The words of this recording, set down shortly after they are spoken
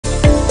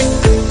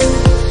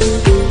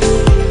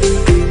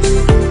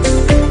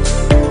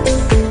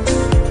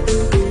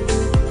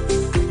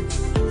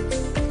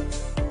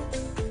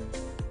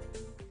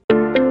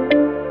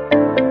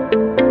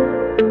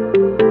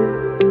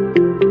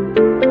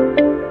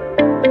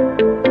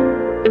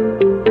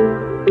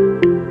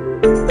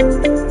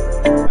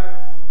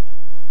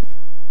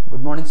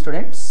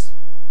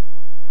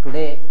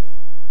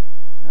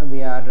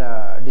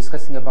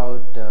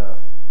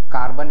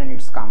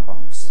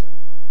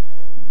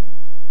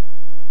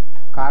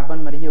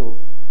Carbon మరియు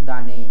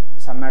దాని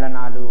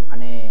సమ్మేళనాలు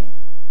అనే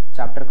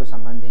చాప్టర్కు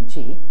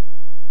సంబంధించి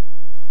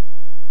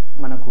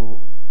మనకు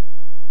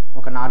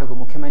ఒక 4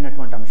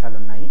 ముఖ్యమైనటువంటి అంశాలు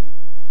ఉన్నాయి.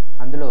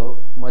 అందులో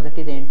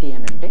మొదటిది ఏంటి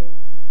అని అంటే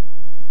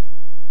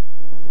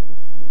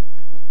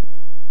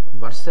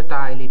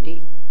వర్సటైలిటీ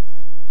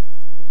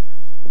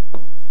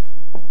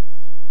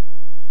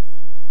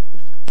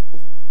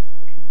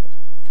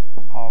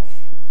ఆఫ్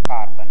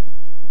కార్బన్.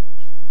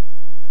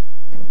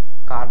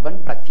 కార్బన్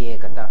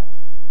ప్రత్యేకత.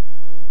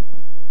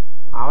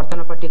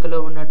 ఆవర్తన పట్టికలో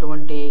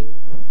ఉన్నటువంటి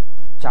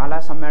చాలా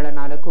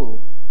సమ్మేళనాలకు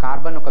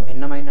కార్బన్ ఒక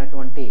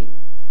భిన్నమైనటువంటి,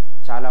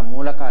 చాలా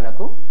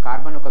మూలకాలకు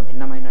కార్బన్ ఒక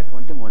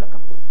భిన్నమైనటువంటి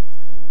మూలకం.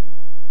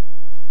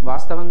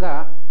 వాస్తవంగా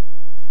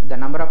the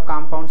number of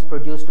compounds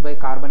produced by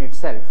carbon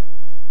itself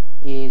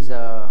is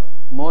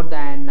more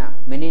than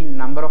many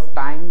number of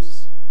times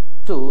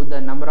to the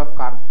number of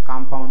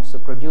compounds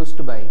produced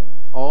by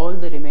all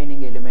the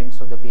remaining elements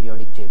of the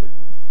periodic table.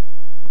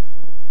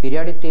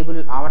 Periodic table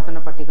ఆవర్తన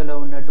పట్టికలో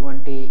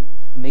ఉన్నటువంటి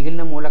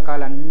మిగిలిన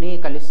మూలకాలన్నీ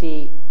కలిసి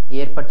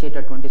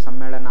ఏర్పరిచేటటువంటి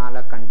సమ్మేళనాల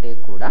కంటే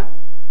కూడా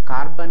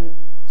carbon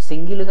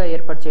సింగిల్గా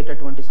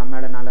ఏర్పరిచేటటువంటి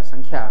సమ్మేళనాల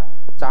సంఖ్య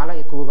చాలా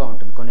ఎక్కువగా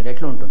ఉంటుంది, కొన్ని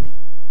రెట్లు ఉంటుంది.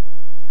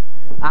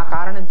 ఆ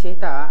కారణం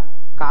చేత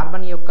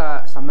కార్బన్ యొక్క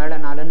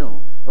సమ్మేళనాలను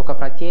ఒక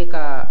ప్రత్యేక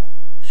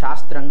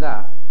శాస్త్రంగా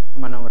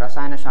మనం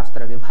రసాయన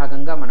శాస్త్ర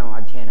విభాగంగా మనం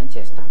అధ్యయనం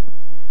చేస్తాం.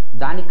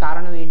 దానికి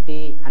కారణం ఏంటి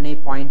అనే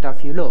పాయింట్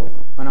ఆఫ్ వ్యూలో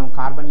మనం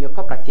కార్బన్ యొక్క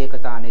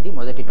ప్రత్యేకత అనేది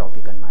మొదటి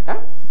టాపిక్ అన్నమాట.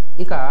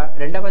 ఇక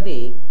రెండవది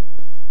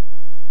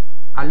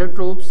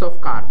అలోట్రోప్స్ ఆఫ్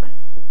కార్బన్.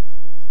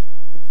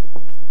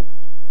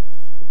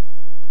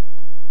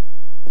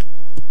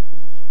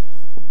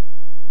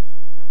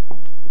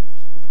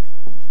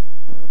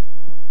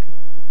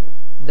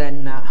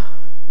 దెన్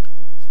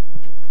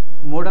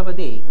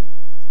మూడవది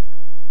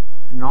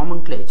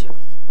నామెన్క్లేచర్.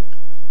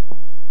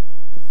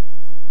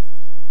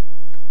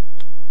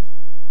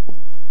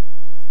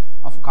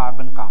 Of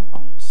carbon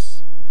compounds.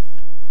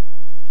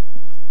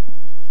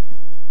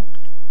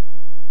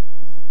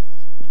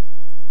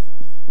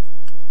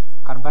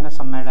 కర్బన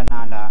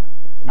సమ్మేళనాల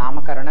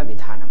నామకరణ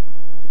విధానం.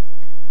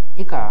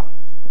 ఇక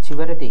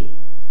చివరిది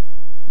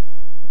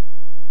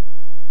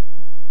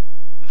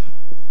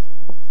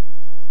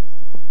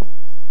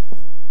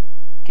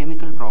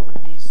chemical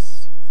properties.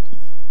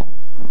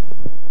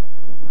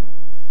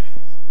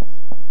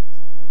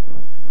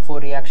 Four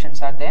reactions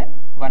are there.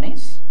 One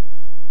is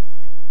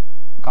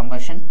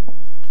combustion,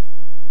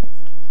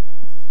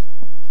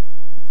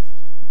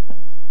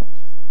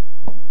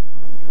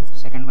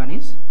 second one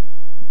is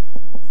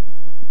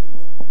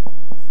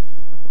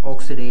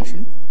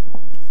oxidation,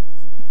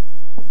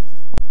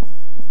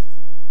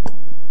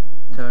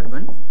 third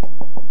one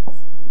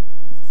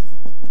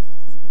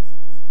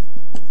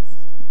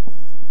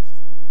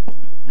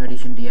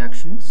addition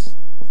reactions,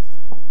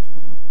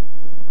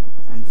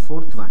 and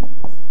fourth one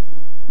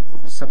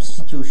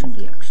substitution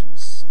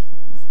reactions.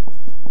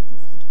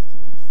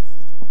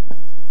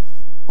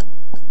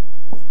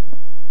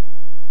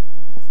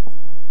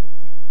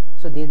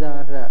 So these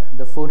are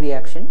the four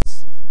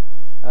reactions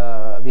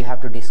we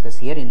have to discuss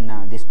here in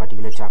this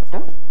particular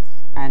chapter,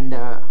 and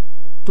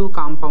two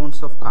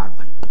compounds of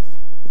carbon.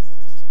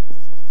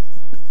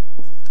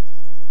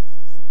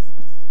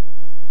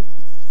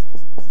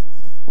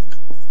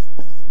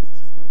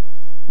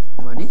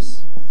 One is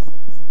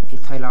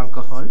ethyl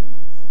alcohol,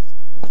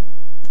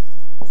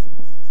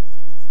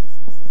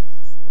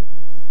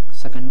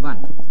 second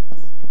one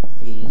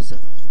is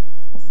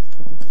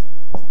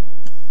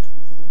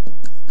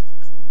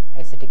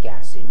acetic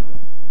acid.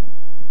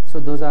 So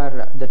those are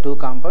the two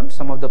compounds.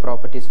 Some of the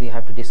properties we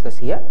have to discuss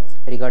here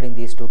regarding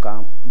these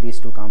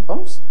two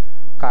compounds.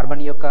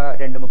 Carbon యొక్క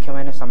రెండు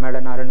ముఖ్యమైన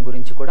సమ్మేళనాలను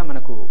గురించి కూడా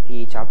మనకు ఈ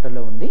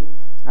చాప్టర్లో ఉంది.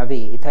 అవి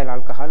ఇథైల్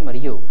ఆల్కహాల్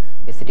మరియు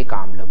ఎసిటిక్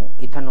ఆమ్లము,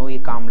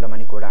 ఇథనోయిక్ ఆమ్లం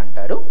అని కూడా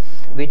అంటారు.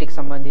 వీటికి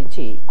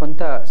సంబంధించి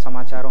కొంత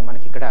సమాచారం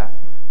మనకి ఇక్కడ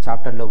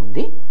చాప్టర్లో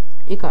ఉంది.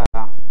 ఇక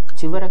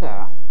చివరగా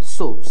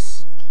సోప్స్,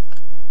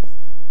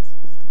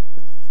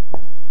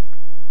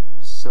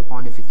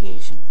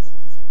 సపోనిఫికేషన్.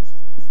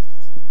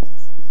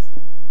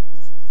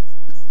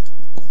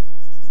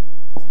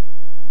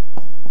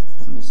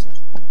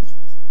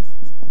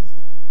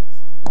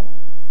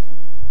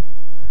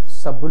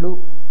 సబ్బులు,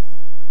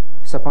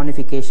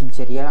 సపోనిఫికేషన్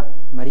చర్య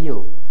మరియు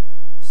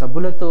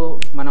సబ్బులతో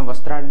మనం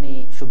వస్త్రాలని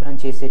శుభ్రం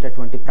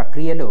చేసేటటువంటి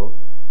ప్రక్రియలో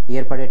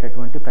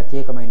ఏర్పడేటటువంటి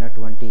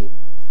ప్రత్యేకమైనటువంటి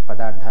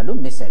పదార్థాలు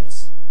మిసెల్స్.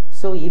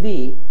 సో ఇవి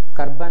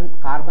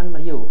కార్బన్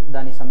మరియు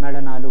దాని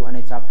సమ్మేళనాలు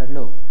అనే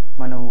చాప్టర్లో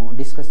మనం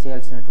డిస్కస్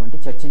చేయాల్సినటువంటి,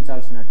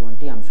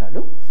 చర్చించాల్సినటువంటి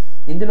అంశాలు.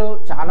 ఇందులో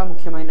చాలా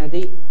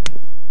ముఖ్యమైనది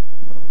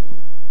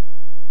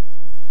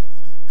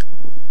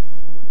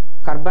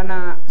కర్బన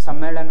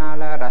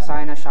సమ్మేళనాల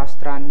రసాయన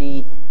శాస్త్రాన్ని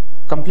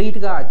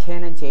కంప్లీట్గా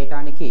అధ్యయనం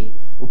చేయటానికి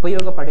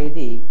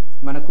ఉపయోగపడేది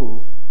మనకు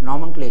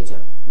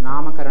నామెన్క్లేచర్,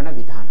 నామకరణ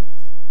విధానం.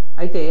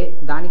 అయితే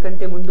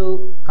దానికంటే ముందు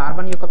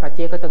కార్బన్ యొక్క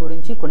ప్రత్యేకత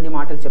గురించి కొన్ని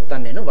మాటలు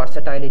చెప్తాను నేను.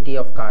 Versatility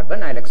of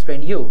carbon. I will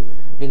explain you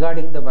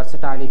regarding the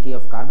versatility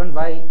of carbon,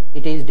 why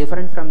it is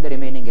different from the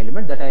remaining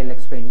element, that I will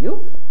explain you,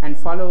 and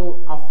follow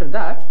after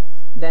that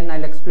then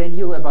I'll explain explain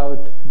you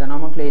about the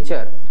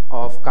nomenclature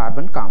of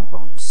carbon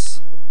compounds.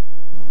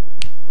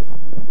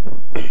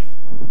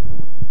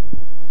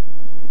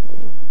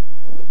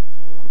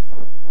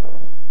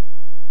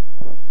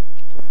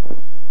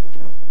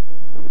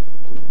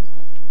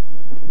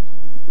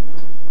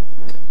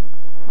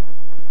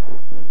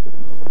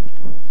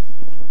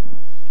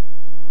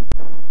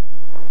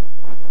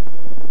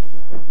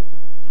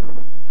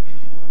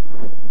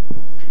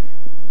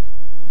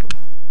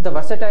 The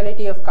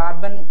versatility of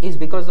carbon is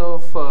because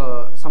of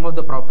some of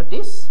the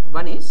properties.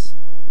 One is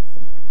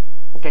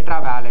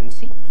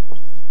tetravalency,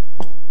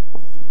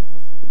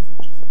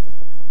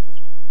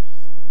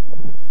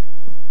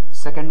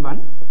 second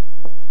one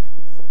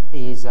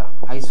is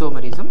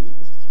isomerism,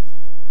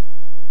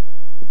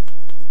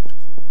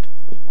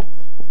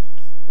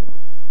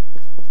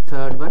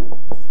 third one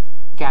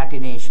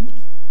catenation,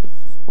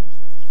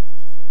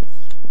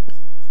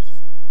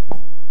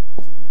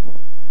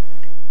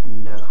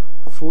 and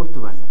fourth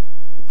one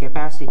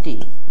capacity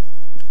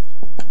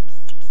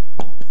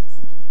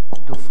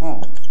to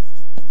form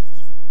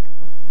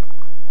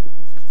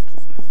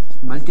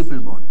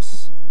multiple bonds.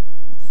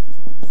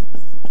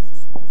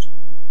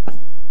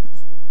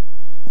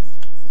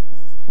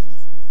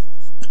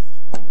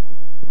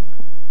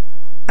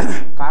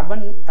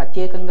 Carbon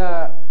ప్రత్యేకంగా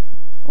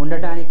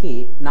ఉండటానికి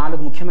 4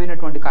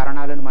 ముఖ్యమైనటువంటి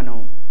కారణాలను మనం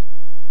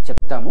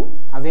చెప్తాము.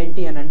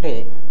 అవేంటి అని అంటే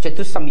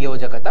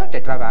చతుస్సంయోజకత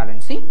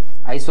టెట్రావాలెన్సీ,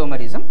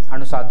 isomerism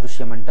అణు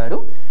సాదృశ్యం అంటారు,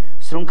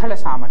 శృంఖల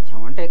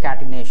సామర్థ్యం అంటే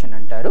క్యాటినేషన్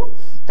అంటారు,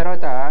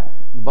 తర్వాత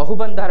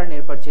బహుబంధాలను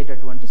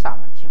ఏర్పరిచేటటువంటి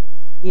సామర్థ్యం.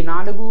 ఈ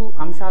 4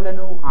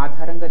 అంశాలను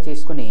ఆధారంగా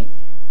చేసుకుని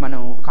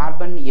మనం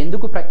కార్బన్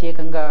ఎందుకు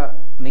ప్రత్యేకంగా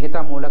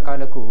మిగతా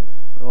మూలకాలకు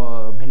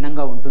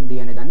భిన్నంగా ఉంటుంది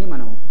అనే దాన్ని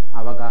మనం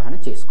అవగాహన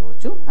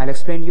చేసుకోవచ్చు. I'll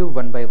explain you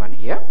one by one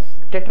here.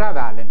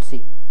 Tetravalency.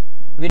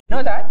 We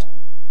know that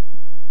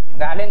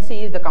valency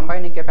is the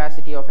combining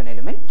capacity of an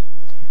element,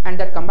 and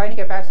that combining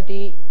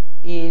capacity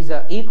is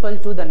equal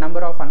to the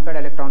number of unpaired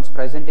electrons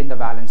present in the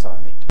valence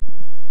orbit.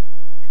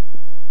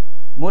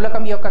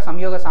 మూలకం యొక్క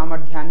సంయోగ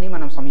సామర్థ్యాన్ని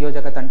మనం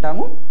సంయోజకత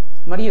అంటాము,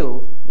 మరియు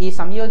ఈ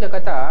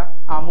సంయోజకత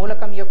ఆ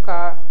మూలకం యొక్క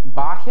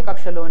బాహ్య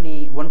కక్షలోని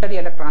ఒంటరి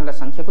ఎలక్ట్రాన్ల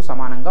సంఖ్యకు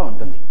సమానంగా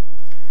ఉంటుంది.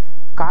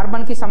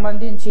 కార్బన్ కి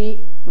సంబంధించి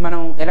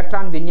మనం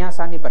ఎలక్ట్రాన్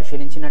విన్యాసాన్ని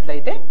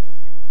పరిశీలించినట్లయితే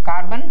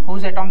carbon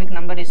whose atomic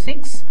number is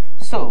 6,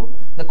 so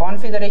the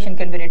configuration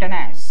can be written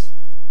as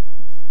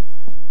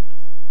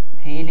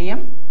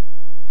helium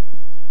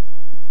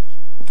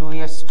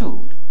 2s2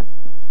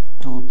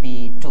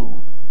 2p2.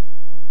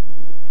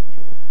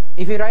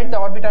 If you write the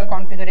orbital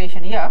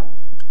configuration here,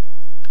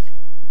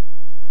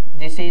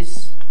 this is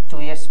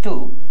 2s2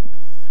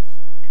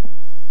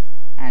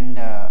 and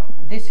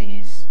this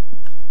is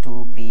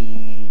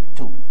 2p2.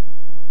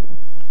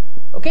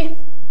 Okay,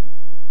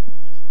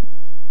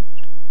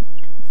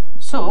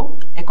 so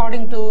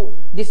according to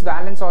this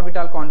valence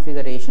orbital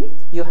configuration,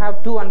 you have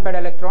 2 unpaired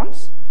electrons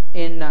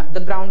in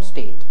the ground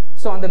state.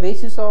 So on the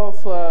basis of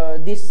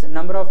this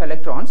number of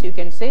electrons, you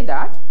can say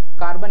that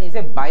carbon is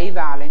a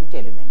bivalent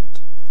element.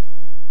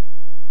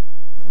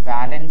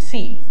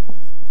 Valency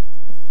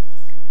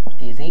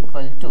is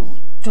equal to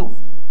 2.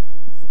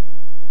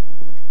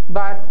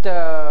 But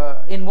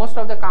in most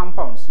of the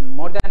compounds,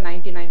 more than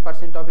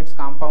 99% of its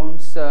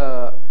compounds,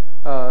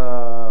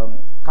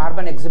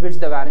 carbon exhibits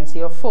the valency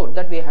of 4.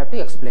 That we have to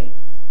explain.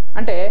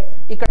 అంటే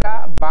ఇక్కడ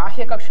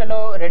బాహ్య కక్షలో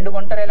 2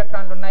 ఒంటరి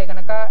ఎలక్ట్రాన్లు ఉన్నాయి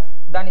కనుక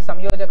దాని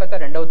సంయోజకత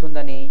 2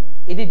 అవుతుందని,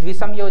 ఇది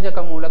ద్విసంయోజక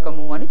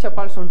మూలకము అని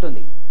చెప్పాల్సి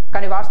ఉంటుంది.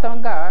 కానీ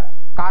వాస్తవంగా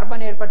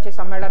కార్బన్ ఏర్పరిచే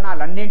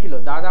సమ్మేళనాలన్నింటిలో,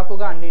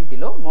 దాదాపుగా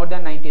అన్నింటిలో, మోర్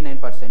దాన్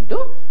 99%,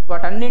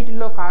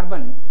 వాటన్నింటిలో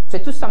కార్బన్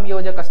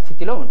చతుస్సంయోజక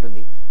స్థితిలో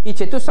ఉంటుంది. ఈ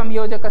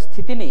చతుస్సంయోజక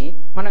స్థితిని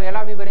మనం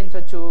ఎలా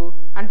వివరించవచ్చు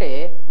అంటే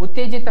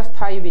ఉత్తేజిత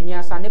స్థాయి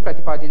విన్యాసాన్ని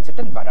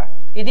ప్రతిపాదించడం ద్వారా.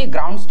 ఇది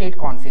ground state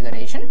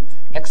configuration.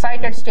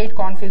 Excited state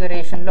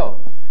configuration లో,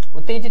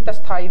 ఉత్తేజిత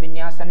స్థాయి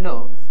విన్యాసంలో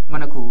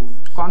మనకు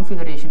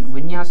కాన్ఫిగరేషన్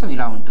విన్యాసం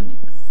ఇలా ఉంటుంది.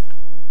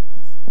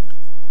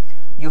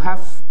 You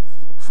have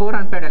 4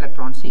 unpaired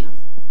electrons here,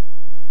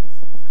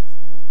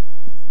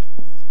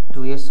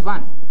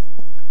 2s1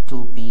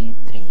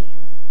 2p3.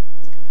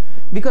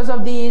 Because of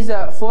these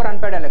 4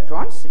 unpaired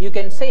electrons, you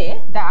can say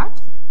that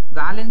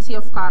valency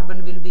of carbon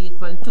will be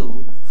equal to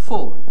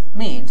 4,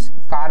 means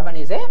carbon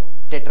is a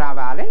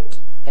tetravalent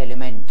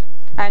element.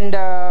 And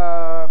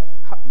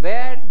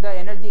where the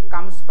energy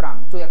comes from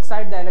to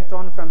excite the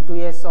electron from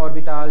 2s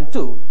orbital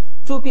to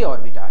 2p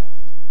orbital.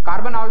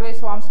 Carbon always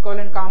forms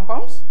covalent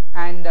compounds,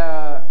 and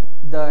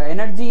the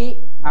energy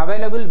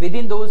available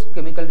within those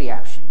chemical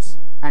reactions,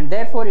 and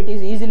therefore it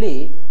is easily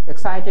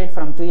excited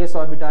from 2s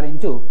orbital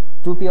into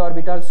 2p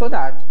orbital, so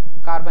that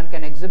carbon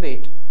can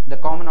exhibit the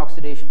common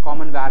oxidation,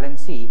 common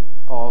valency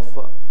of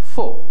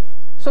 4.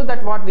 So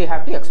that what we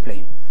have to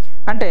explain.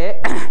 Ante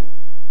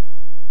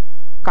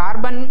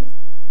carbon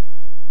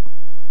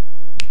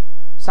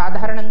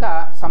సాధారణంగా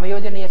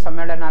సమయోజనీయ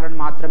సమ్మేళనాలను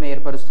మాత్రమే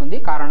ఏర్పరుస్తుంది.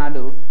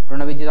 కారణాలు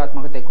రుణ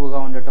విద్యుదాత్మకత ఎక్కువగా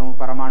ఉండటం,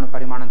 పరమాణు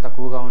పరిమాణం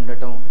తక్కువగా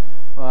ఉండటం,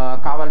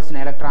 కావలసిన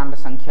ఎలక్ట్రాన్ల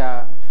సంఖ్య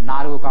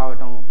 4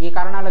 కావటం, ఈ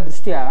కారణాల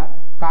దృష్ట్యా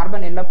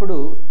కార్బన్ ఎల్లప్పుడూ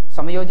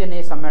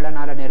సమయోజనీయ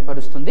సమ్మేళనాలను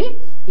ఏర్పరుస్తుంది.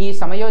 ఈ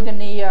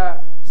సమయోజనీయ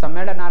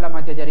సమ్మేళనాల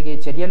మధ్య జరిగే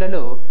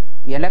చర్యలలో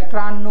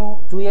ఎలక్ట్రాన్ను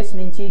 2s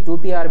నుంచి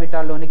 2p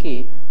ఆర్బిటాల్లోనికి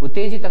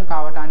ఉత్తేజితం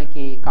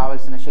కావడానికి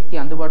కావలసిన శక్తి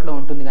అందుబాటులో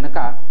ఉంటుంది కనుక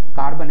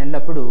కార్బన్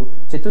ఎల్లప్పుడూ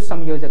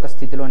చతుస్సంయోజక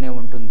స్థితిలోనే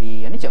ఉంటుంది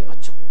అని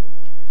చెప్పొచ్చు.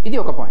 ఇది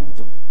ఒక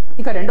పాయింట్.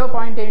 ఇక రెండో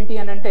పాయింట్ ఏంటి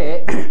అని అంటే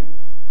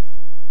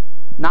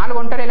 4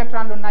 ఒంటరి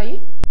ఎలక్ట్రాన్లు ఉన్నాయి.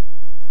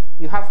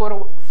 You have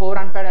four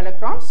unpaired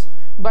electrons,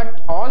 but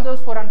all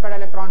those 4 unpaired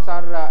electrons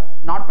are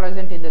not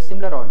present in the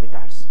similar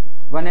orbitals.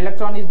 1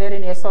 electron is there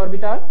in s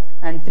orbital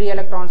and 3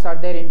 electrons are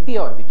there in p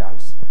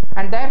orbitals,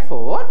 and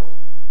therefore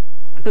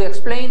to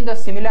explain the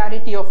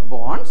similarity of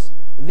bonds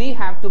we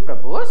have to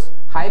propose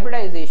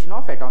hybridization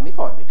of atomic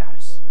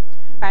orbitals,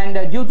 and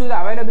due to the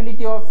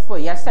availability of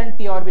s and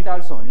p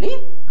orbitals only,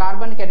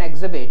 carbon can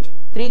exhibit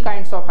 3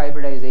 kinds of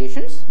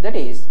hybridizations, that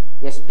is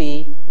sp,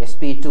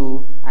 sp2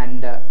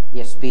 and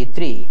sp3.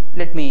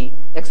 Let me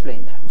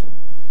explain that.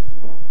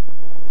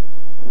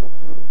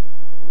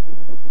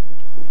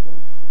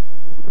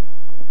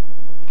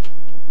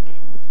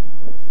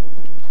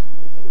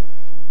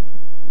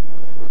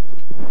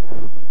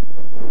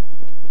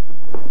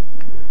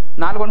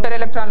 నాలుగు ఒంటరి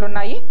ఎలక్ట్రాన్లు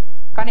ఉన్నాయి,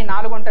 కానీ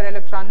 4 ఒంటరి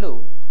ఎలక్ట్రాన్లు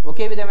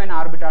ఒకే విధమైన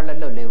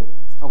ఆర్బిటాళ్లలో లేవు.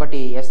 ఒకటి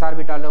s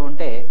ఆర్బిటాల్లో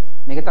ఉంటే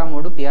మిగతా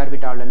 3 p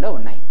ఆర్బిటాళ్లలో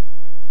ఉన్నాయి.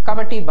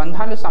 కాబట్టి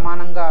బంధాలు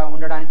సమానంగా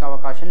ఉండడానికి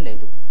అవకాశం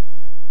లేదు.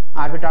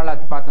 ఆర్బిటాల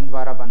అతిపాతం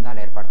ద్వారా బంధాలు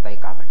ఏర్పడతాయి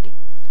కాబట్టి.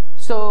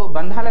 సో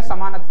బంధాల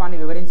సమానత్వాన్ని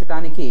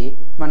వివరించడానికి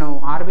మనం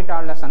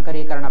ఆర్బిటాళ్ల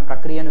సంకరీకరణ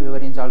ప్రక్రియను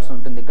వివరించాల్సి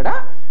ఉంటుంది. ఇక్కడ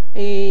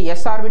ఈ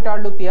s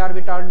ఆర్బిటాళ్లు p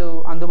ఆర్బిటాళ్లు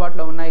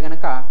అందుబాటులో ఉన్నాయి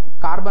కనుక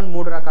కార్బన్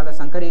 3 రకాల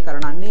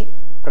సంకరీకరణాన్ని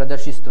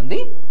ప్రదర్శిస్తుంది.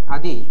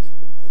 అది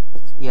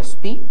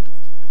sp,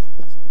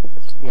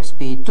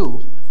 sp2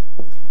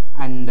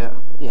 and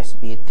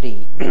sp3.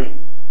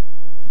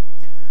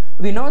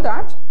 We know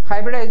that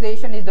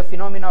hybridization is the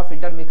phenomenon of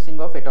intermixing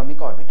of atomic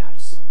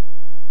orbitals.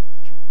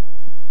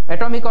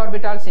 Atomic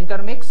orbitals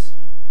intermix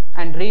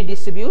and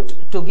redistribute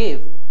to give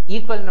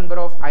equal number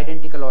of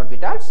identical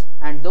orbitals,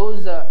 and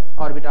those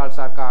orbitals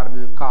are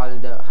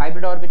called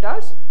hybrid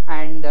orbitals,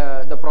 and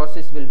the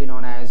process will be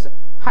known as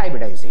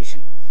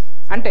hybridization.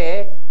 అంటే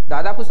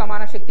దాదాపు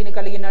సమాన శక్తిని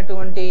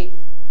కలిగినటువంటి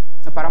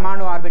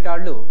పరమాణు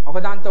ఆర్బిటాళ్లు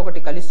ఒకదాంతో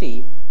ఒకటి కలిసి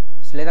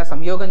లేదా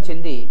సంయోగం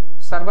చెంది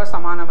సర్వ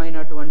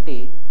సమానమైనటువంటి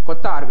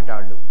కొత్త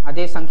ఆర్బిటాళ్లు,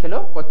 అదే సంఖ్యలో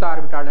కొత్త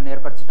ఆర్బిటాళ్లను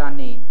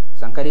ఏర్పరచడాన్ని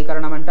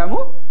సంకరీకరణం అంటాము.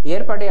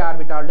 ఏర్పడే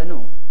ఆర్బిటాళ్లను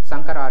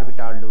సంకర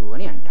ఆర్బిటాళ్లు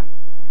అని అంటాం.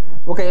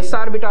 ఒక s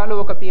ఆర్బిటాలు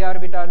ఒక p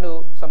ఆర్బిటాలు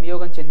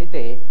సంయోగం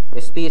చెందితే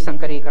sp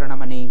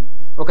సంకరీకరణం అని,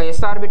 ఒక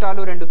s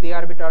ఆర్బిటాలు 2 p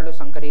ఆర్బిటాలు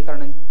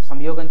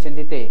సంయోగం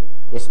చెందితే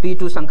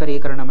sp2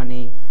 సంకరీకరణం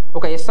అని,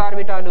 ఒక s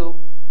ఆర్బిటాలు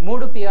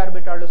 3 p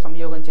ఆర్బిటాలు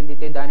సంయోగం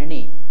చెందితే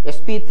దానిని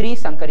sp3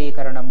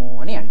 సంకరీకరణము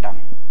అని అంటాం.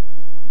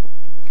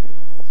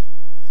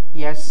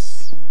 s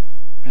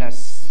plus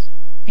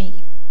p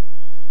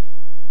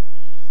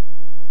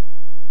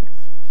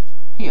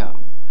here.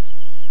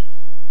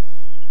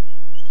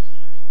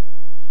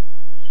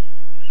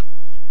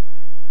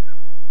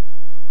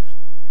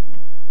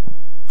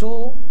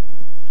 Two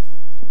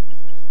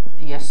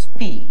sp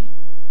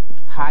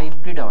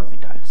hybrid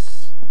orbitals.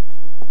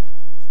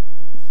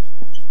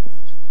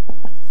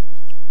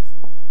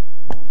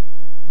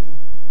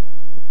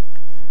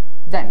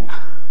 Then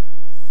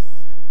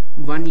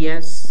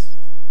 1s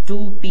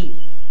 2p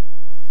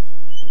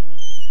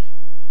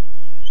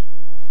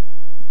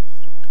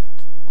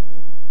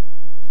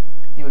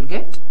you will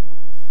get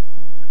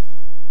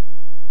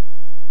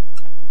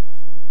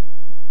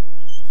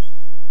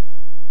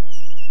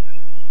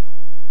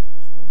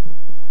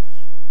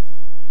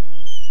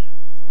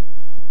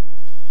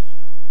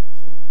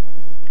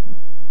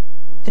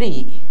 3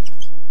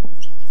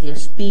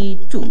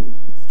 sp2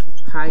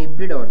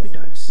 hybrid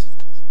orbitals,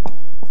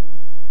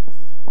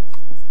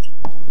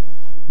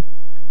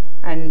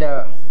 and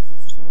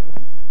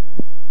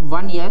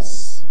 1s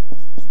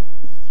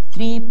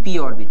 3p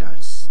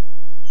orbitals.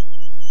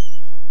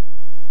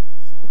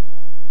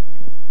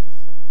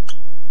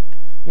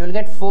 You will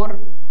get 4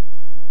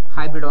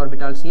 hybrid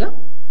orbitals here.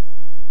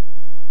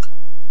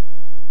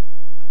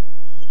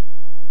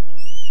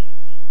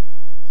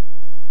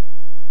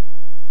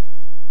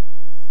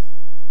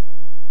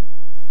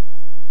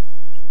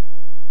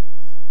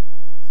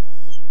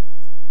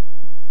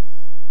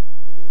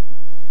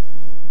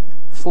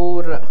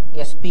 For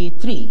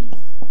sp3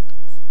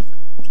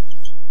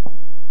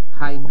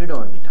 hybrid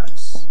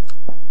orbitals.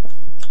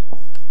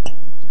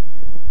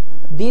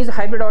 These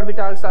hybrid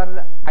orbitals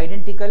are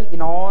identical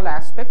in all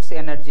aspects,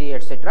 energy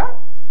etc.,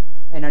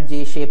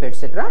 energy, shape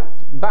etc.,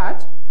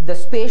 but the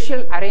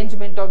spatial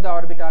arrangement of the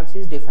orbitals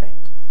is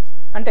different.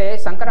 అంటే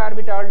సంకర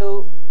ఆర్బిటాళ్లు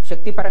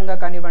శక్తి పరంగా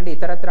కానివ్వండి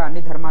ఇతరత్ర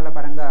అన్ని ధర్మాల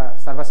పరంగా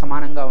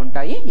సర్వసమానంగా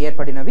ఉంటాయి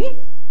ఏర్పడినవి.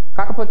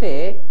 కాకపోతే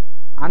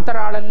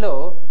అంతరాళంలో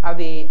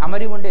అవి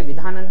అమరి ఉండే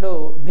విధానంలో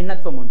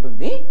భిన్నత్వం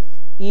ఉంటుంది.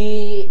 ఈ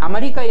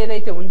అమరిక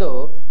ఏదైతే ఉందో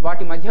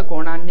వాటి మధ్య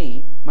కోణాన్ని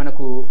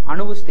మనకు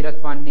అణువు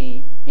స్థిరత్వాన్ని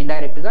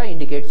ఇండైరెక్ట్ గా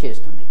ఇండికేట్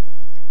చేస్తుంది.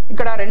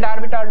 ఇక్కడ 2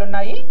 ఆర్బిటాళ్లు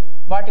ఉన్నాయి,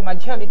 వాటి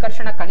మధ్య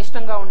వికర్షణ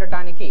కనిష్టంగా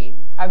ఉండటానికి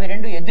అవి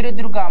 2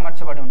 ఎదురెదురుగా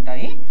అమర్చబడి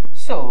ఉంటాయి.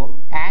 So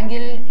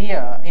angle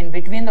here in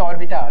between the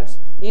orbitals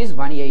is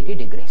 180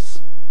 degrees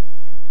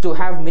to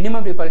have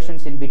minimum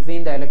repulsions in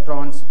between the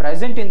electrons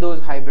present in those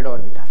hybrid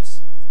orbitals.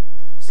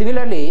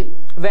 Similarly,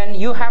 when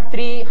you have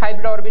three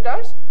hybrid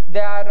orbitals,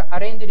 they are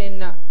arranged in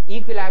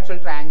equilateral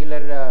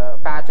triangular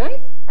pattern,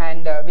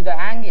 and with the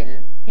angle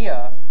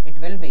here it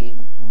will be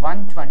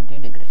 120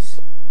 degrees.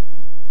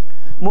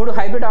 మూడు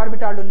hybrid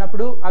ఆర్బిటాలు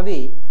ఉన్నప్పుడు అవి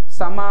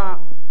సమ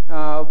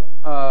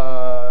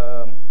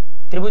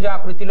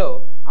త్రిభుజాకృతిలో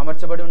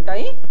అమర్చబడి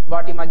ఉంటాయి.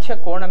 వాటి మధ్య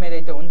కోణం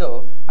ఏదైతే ఉందో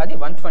అది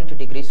 120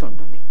 డిగ్రీస్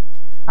ఉంటుంది.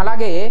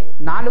 అలాగే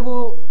నాలుగు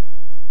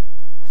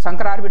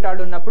సంకర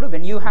ఆర్బిటాలు ఉన్నప్పుడు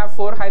when you have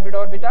four hybrid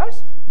orbitals,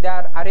 they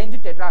are arranged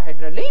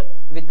tetrahedrally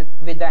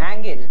with the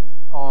angle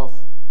of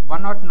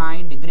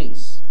 109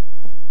 degrees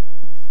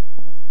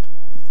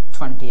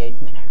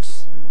 28 minutes.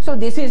 So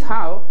this is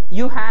how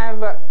you have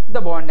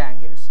the bond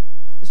angles.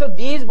 So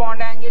these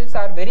bond angles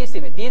are very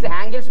similar. These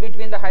angles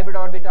between the hybrid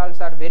orbitals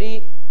are very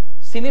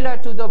similar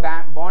to the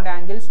bond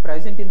angles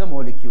present in the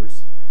molecules.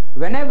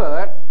 Whenever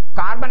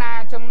carbon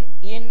atom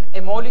in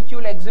a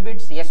molecule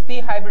exhibits sp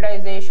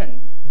hybridization,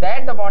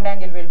 there the bond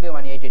angle will be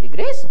 180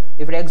 degrees.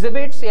 If it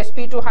exhibits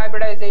sp2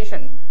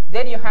 hybridization,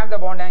 then you have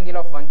the bond angle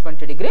of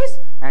 120 degrees.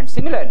 And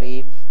similarly,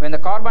 when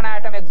the carbon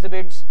atom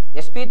exhibits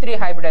sp3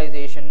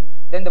 hybridization,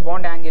 then the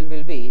bond angle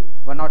will be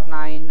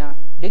 109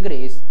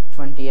 degrees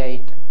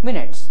 28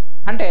 minutes.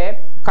 అంటే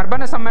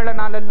కర్బన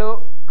సమ్మేళనాలలో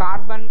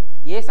carbon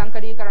ఏ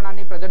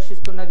సంకరీకరణాన్ని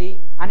ప్రదర్శిస్తున్నది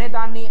అనే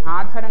దాన్ని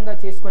ఆధారంగా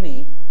చేసుకొని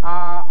ఆ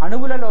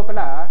అణువుల లోపల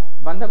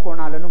బంధ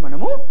కోణాలను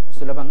మనము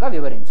సులభంగా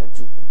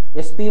వివరించవచ్చు.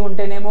 sp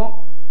ఉంటేనేమో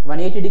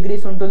 180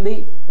 డిగ్రీస్ ఉంటుంది,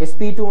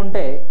 sp2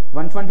 ఉంటే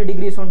 120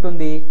 డిగ్రీస్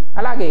ఉంటుంది.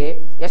 అలాగే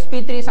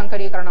sp3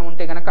 సంకరీకరణం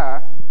ఉంటే గనక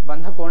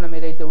బంధ కోణం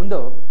ఏదైతే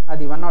ఉందో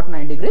అది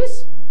 109 డిగ్రీస్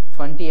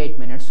 28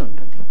 మినిట్స్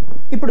ఉంటుంది.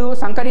 ఇప్పుడు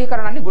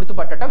సంకరీకరణాన్ని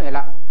గుర్తుపట్టడం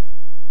ఎలా?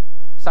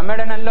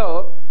 సమ్మేళనంలో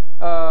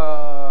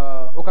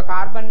ఒక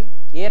కార్బన్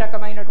ఏ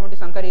రకమైనటువంటి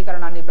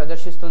సంకరీకరణాన్ని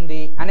ప్రదర్శిస్తుంది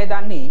అనే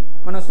దాన్ని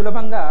మనం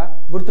సులభంగా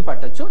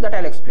గుర్తుపట్టొచ్చు. That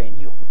I'll explain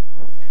you.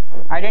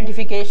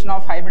 Identification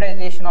of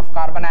hybridisation of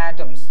carbon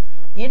atoms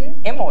in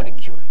a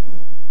molecule.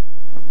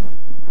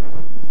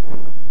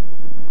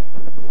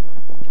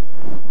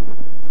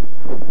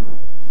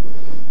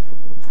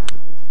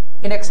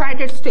 In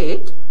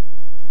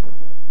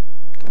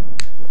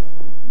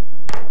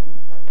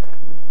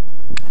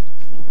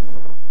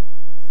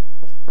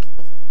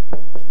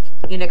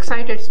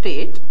excited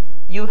state,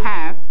 you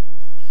have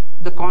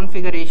the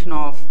configuration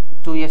of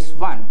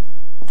 2s1,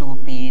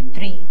 2p3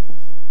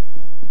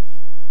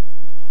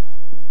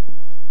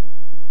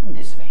 in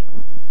this way.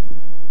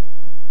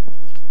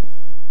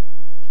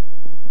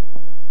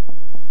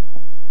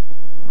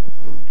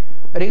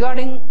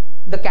 Regarding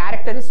the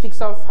characteristics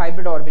of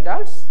hybrid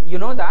orbitals, you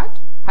know that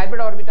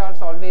hybrid orbitals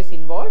always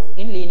involve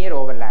in linear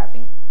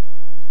overlapping.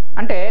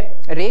 అంటే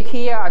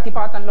రేఖీయ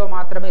అతిపాతంలో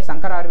మాత్రమే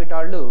సంకర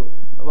ఆర్బిటాళ్ళు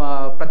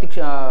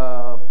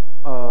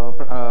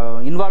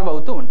involve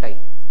అవుతూ ఉంటాయి,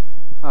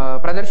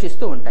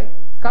 ప్రదర్శిస్తూ ఉంటాయి.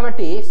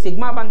 కాబట్టి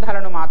sigma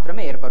బంధాలను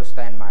మాత్రమే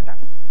ఏర్పరుస్తాయి అన్నమాట.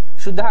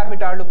 శుద్ధ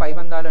ఆర్బిటాళ్ళు పై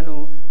బంధాలను,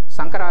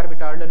 సంకర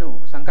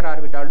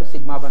ఆర్బిటాళ్ళు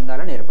సిగ్మా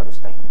బంధాలను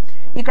ఏర్పరుస్తాయి.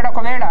 ఇక్కడ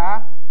ఒకవేళ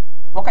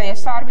ఒక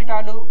s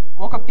ఆర్బిటాలు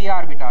ఒక p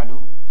ఆర్బిటాలు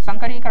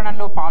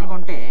సంకరీకరణంలో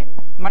పాల్గొంటే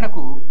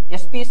మనకు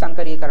sp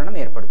సంకరీకరణం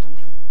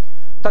ఏర్పడుతుంది.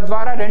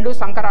 తద్వారా రెండు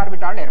సంకర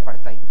ఆర్బిటాళ్ళు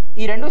ఏర్పడతాయి.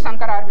 ఈ రెండు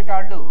సంకర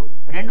ఆర్బిటాళ్ళు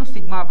రెండు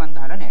సిగ్మా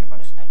బంధాలను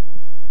ఏర్పరుస్తాయి.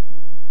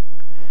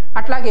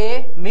 అట్లాగే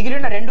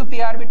మిగిలిన రెండు p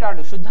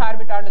ఆర్బిటాళ్ళు శుద్ధ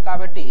ఆర్బిటాళ్ళు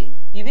కాబట్టి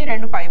ఇవి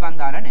రెండు పై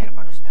బంధాలను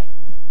ఏర్పరుస్తాయి.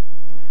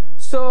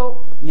 సో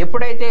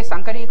ఎప్పుడైతే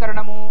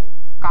సంకరీకరణము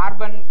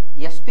carbon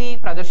sp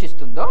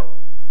ప్రదర్శిస్తుందో,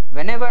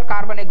 whenever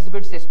carbon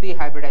exhibits sp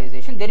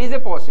hybridization, there is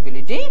a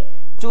possibility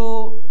to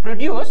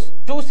produce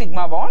two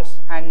sigma bonds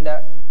and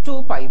two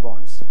pi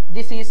bonds.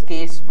 This is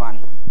case 1.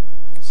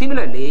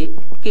 Similarly,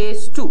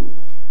 case 2,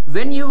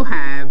 when you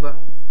have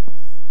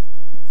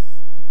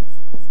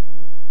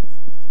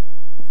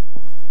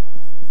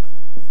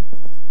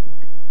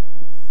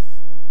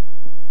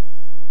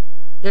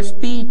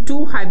sp2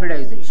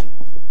 hybridization,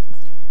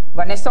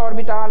 one s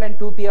orbital and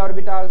two p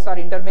orbitals are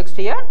intermixed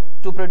here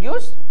to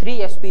produce three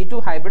sp2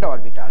 hybrid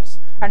orbitals,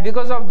 and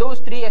because of those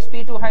three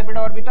sp2 hybrid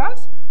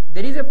orbitals,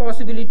 there is a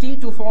possibility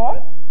to form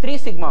three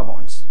sigma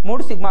bonds.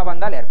 మూడు sigma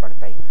బంధాలు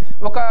ఏర్పడతాయి.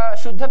 ఒక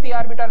శుద్ధ p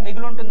orbital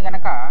మిగిలి ఉంటుంది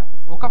కనుక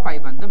ఒక పై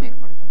బంధం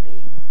ఏర్పడుతుంది.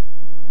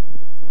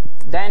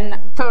 దెన్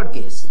థర్డ్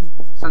కేస్,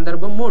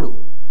 సందర్భం 3.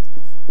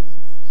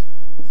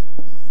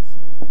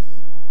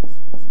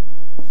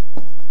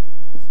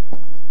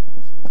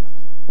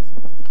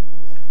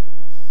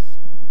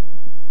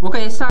 ఒక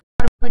s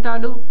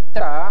ఆర్బిటాలు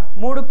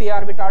మూడు p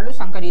ఆర్బిటాళ్ళు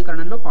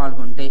సంకరీకరణంలో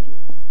పాల్గొంటే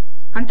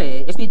అంటే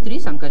sp3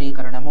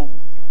 సంకరీకరణము.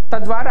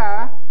 తద్వారా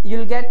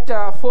you'll get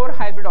 4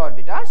 hybrid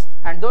orbitals,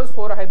 and those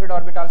 4 hybrid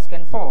orbitals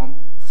can form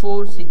 4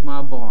 sigma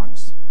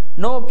bonds.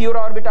 No pure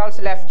orbitals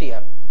left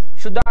here.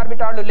 శుద్ధ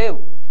ఆర్బిటాళ్ళు లేవు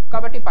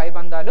కాబట్టి పై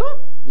బంధాలు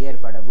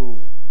ఏర్పడవు.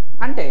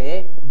 అంటే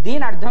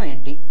దీని అర్థం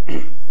ఏంటి?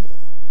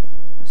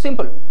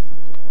 సింపుల్.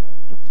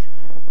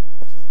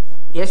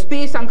 sp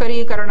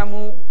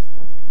సంకరీకరణము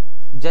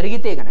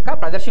జరిగితే గనక,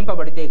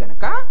 ప్రదర్శింపబడితే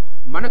గనక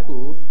మనకు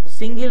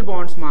సింగిల్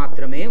బాండ్స్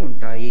మాత్రమే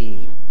ఉంటాయి.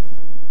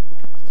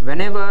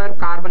 Whenever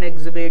carbon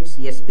exhibits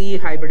sp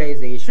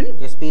hybridization,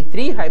 sp3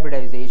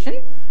 hybridization,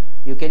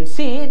 you can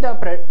see the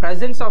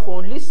presence of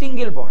only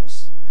single bonds.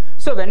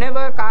 So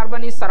whenever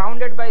carbon is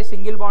surrounded by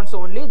single bonds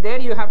only,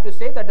 there you have to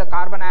say that the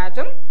carbon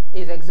atom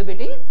is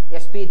exhibiting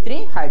sp3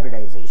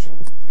 hybridization.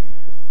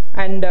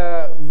 And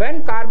when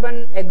carbon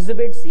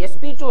exhibits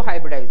sp2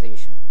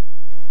 hybridization,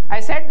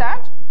 I said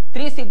that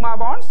 3 sigma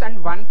bonds and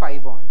 1 pi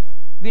bond.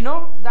 We know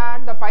that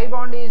the pi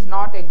bond is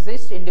not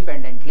exist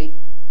independently.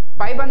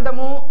 Pi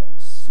బంధము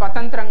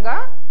స్వతంత్రంగా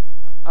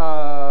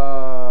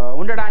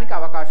ఉండడానికి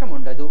అవకాశం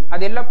ఉండదు.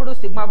 అది ఎల్లప్పుడూ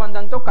sigma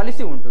బంధంతో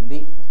కలిసి ఉంటుంది.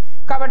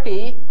 కాబట్టి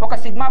ఒక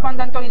సిగ్మా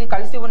బంధంతో ఇది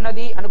కలిసి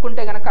ఉన్నది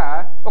అనుకుంటే గనక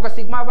ఒక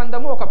సిగ్మా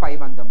బంధము ఒక పై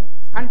బంధము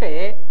అంటే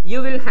you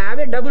will have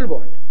a double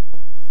bond.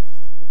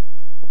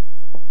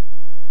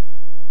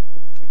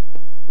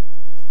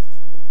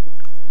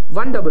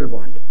 One double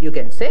bond, you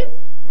can say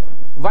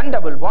one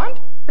double bond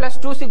plus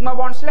 2 sigma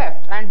bonds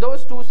left, and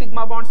those 2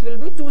 sigma bonds will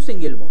be 2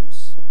 single bonds.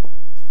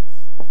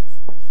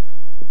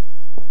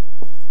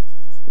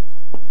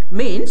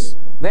 Means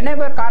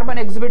whenever carbon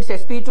exhibits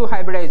sp2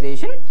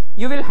 hybridization,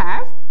 you will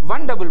have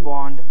one double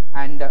bond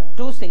and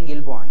 2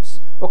 single bonds.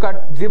 ఒక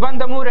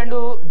ద్విబంధము రెండు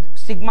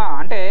sigma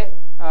అంటే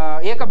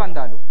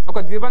ఏకబంధాలు, ఒక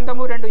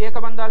ద్విబంధము రెండు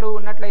ఏకబంధాలు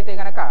ఉన్నట్లయితే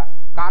గనక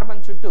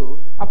carbon చుట్టూ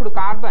అప్పుడు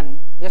carbon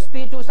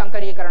sp2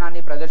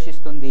 సంకరీకరణాన్ని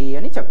ప్రదర్శిస్తుంది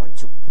అని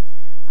చెప్పొచ్చు.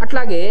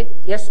 అట్లాగే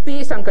sp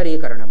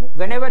సంకరీకరణము,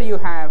 whenever you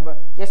have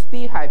sp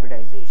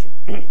hybridization,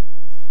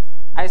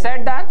 I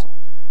said that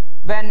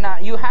when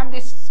you have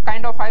this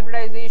kind of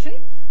hybridization,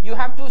 you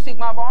have 2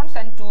 sigma bonds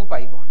and 2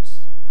 pi bonds.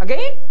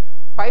 Again,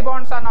 pi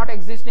bonds are not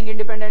existing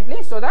independently,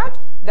 so that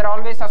they are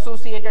always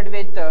associated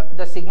with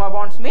the sigma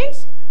bonds. Means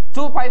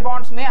 2 pi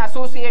bonds may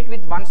associate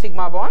with 1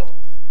 sigma bond,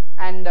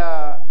 and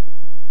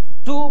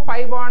 2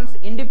 pi bonds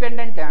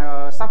independent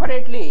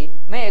separately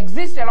may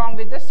exist along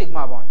with the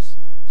sigma bonds.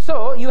 So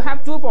you have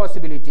 2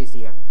 possibilities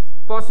here.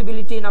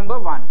 Possibility number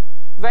 1,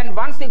 when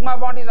 1 sigma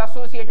bond is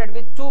associated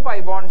with 2 pi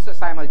bonds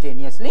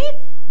simultaneously,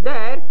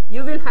 there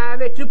you will have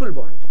a triple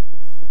bond.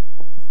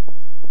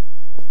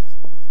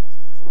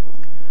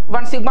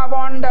 1 sigma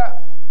bond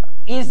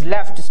is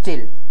left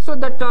still, so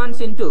that turns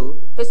into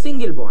a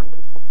single bond.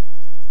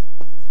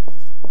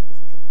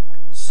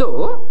 So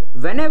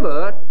whenever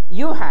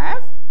you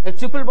have a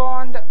triple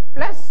bond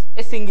plus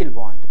a single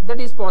bond, that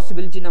is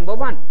possibility number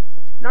 1.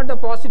 Not the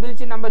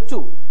possibility number 2.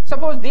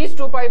 Suppose these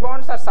 2 pi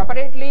bonds are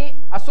separately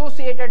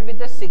associated with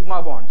the sigma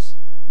bonds.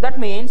 That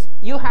means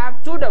you have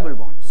 2 double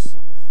bonds.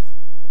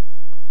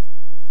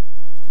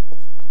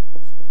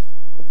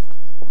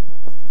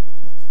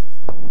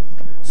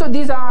 So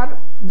these are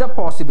the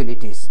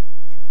possibilities.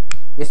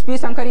 sp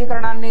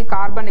సంకరీకరణాన్ని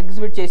carbon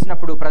exhibit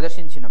చేసినప్పుడు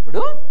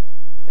ప్రదర్శించినప్పుడు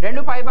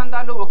రెండు పై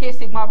బంధాలు ఒకే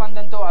sigma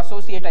బంధంతో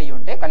associate అయి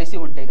ఉంటే కలిసి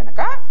ఉంటే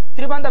గనక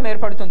త్రిబంధం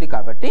ఏర్పడుతుంది.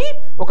 కాబట్టి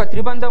ఒక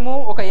త్రిబంధము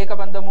ఒక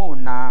ఏకబంధము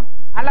ఉన్నా,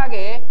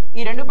 అలాగే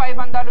ఈ రెండు పై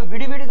బంధాలు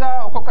విడివిడిగా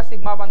ఒక్కొక్క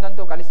సిగ్మా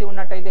బంధంతో కలిసి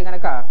ఉన్నట్టయితే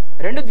గనక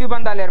రెండు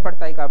ద్విబంధాలు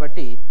ఏర్పడతాయి.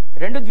 కాబట్టి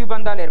రెండు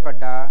ద్విబంధాలు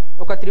ఏర్పడ్డా,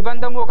 ఒక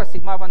త్రిబంధము ఒక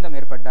సిగ్మా బంధం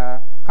ఏర్పడ్డా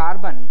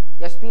కార్బన్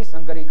sp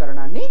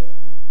సంకరీకరణాన్ని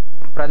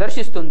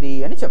ప్రదర్శిస్తుంది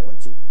అని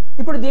చెప్పొచ్చు.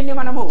 ఇప్పుడు దీన్ని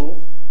మనము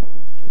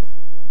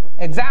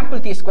ఎగ్జాంపుల్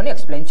తీసుకొని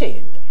ఎక్స్ప్లెయిన్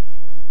చేయొద్దు.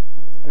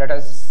 Let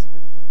us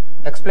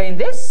explain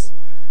this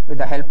with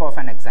the help of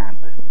an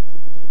example.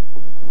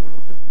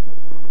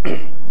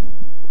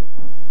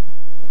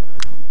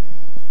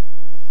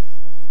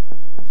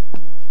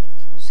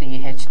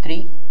 CH3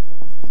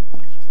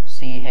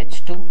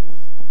 CH2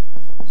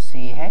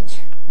 CH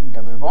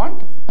double bond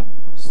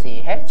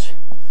CH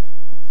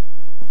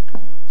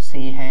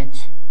CH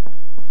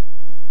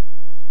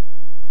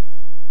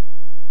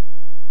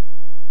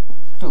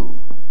 2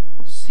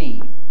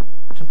 C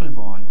triple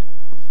bond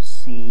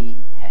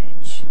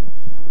CH.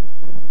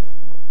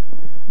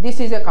 This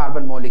is a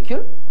carbon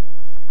molecule,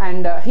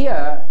 and here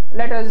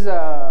let us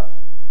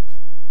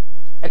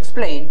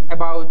explain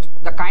about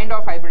the kind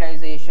of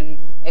hybridization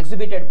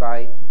exhibited by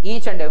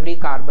each and every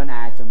carbon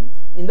atom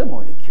in the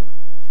molecule.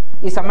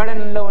 ఈ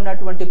సమ్మేళనంలో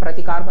ఉన్నటువంటి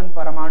ప్రతి carbon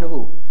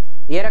పరమాణువు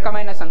ఏ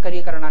రకమైన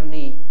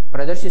సంకరీకరణాన్ని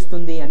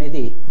ప్రదర్శిస్తుంది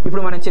అనేది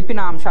ఇప్పుడు మనం చెప్పిన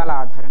అంశాల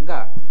ఆధారంగా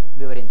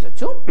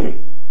వివరించవచ్చు.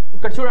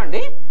 ఇక్కడ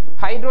చూడండి,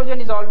 hydrogen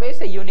is always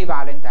a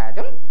univalent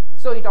atom,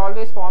 so it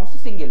always forms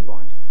a single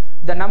bond.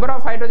 The number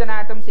of hydrogen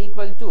atoms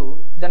equal to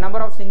the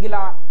number of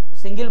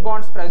single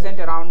bonds present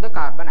around the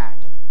carbon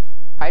atom.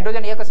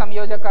 Hydrogen ఏక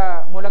సంయోజక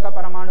మూలక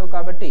పరమాణువు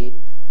కాబట్టి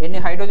ఎన్ని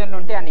హైడ్రోజన్లు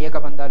ఉంటే అన్ని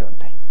ఏకబంధాలు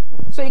ఉంటాయి.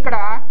 So ఇక్కడ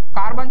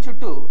carbon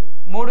చుట్టూ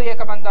 3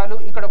 ఏకబంధాలు,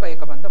 ఇక్కడ ఒక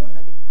ఏకబంధం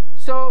ఉన్నది.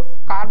 So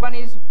carbon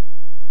is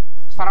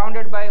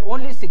surrounded by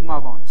only sigma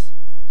bonds,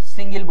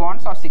 single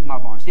bonds or sigma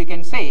bonds. You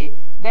can say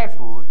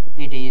therefore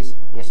it is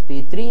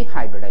sp3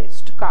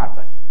 hybridized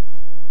carbon.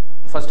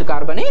 First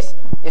carbon is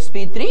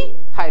sp3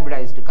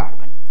 hybridized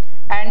carbon,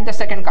 and the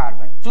second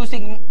carbon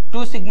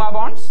 2 sigma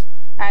bonds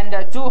and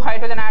 2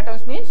 hydrogen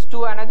atoms means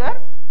 2 another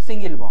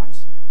single bonds,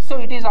 so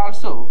it is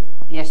also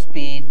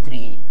sp3.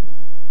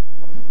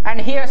 And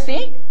here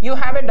see, you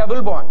have a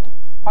double bond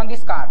on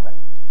this carbon.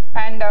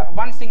 and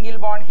one single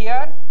bond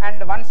here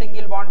and one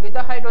single bond with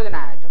the hydrogen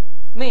atom.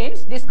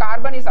 Means this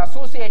carbon is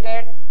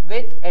associated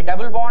with a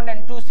double bond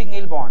and two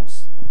single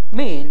bonds.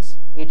 Means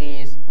it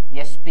is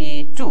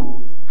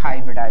sp2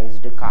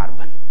 hybridized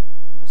carbon.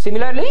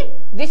 Similarly,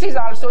 this is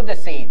also the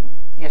same,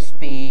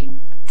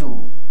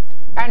 sp2.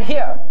 And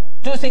here,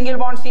 two single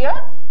bonds here,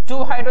 two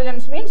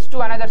hydrogens means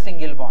two another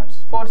single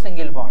bonds, four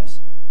single bonds.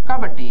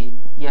 Kabatti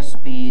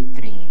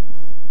sp3.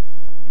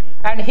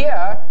 And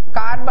here,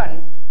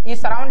 carbon is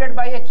surrounded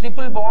by a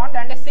triple bond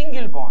and a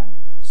single bond.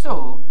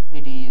 So,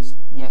 it is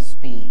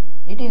sp.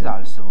 It is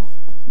also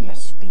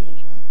sp.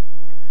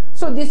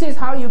 So, this is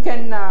how you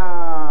can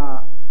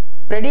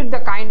predict the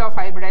kind of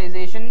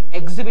hybridization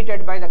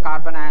exhibited by the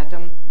carbon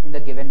atom in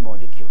the given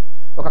molecule.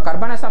 ఒక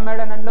కర్బన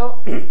సమ్మేళనంలో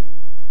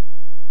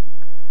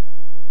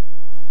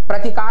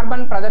ప్రతి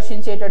carbon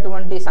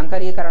ప్రదర్శించేటటువంటి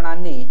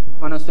సంకరీకరణాన్ని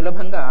మనం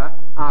సులభంగా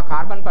ఆ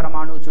carbon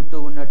పరమాణువు చుట్టూ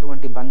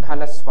ఉన్నటువంటి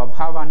బంధాల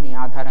స్వభావాన్ని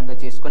ఆధారంగా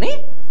చేసుకొని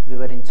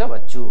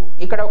వివరించవచ్చు.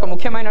 ఇక్కడ ఒక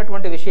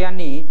ముఖ్యమైనటువంటి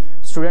విషయాన్ని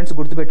స్టూడెంట్స్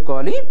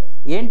గుర్తుపెట్టుకోవాలి.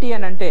 ఏంటి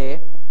అని అంటే,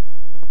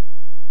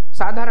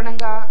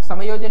 సాధారణంగా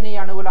సమయోజనీయ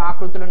అణువుల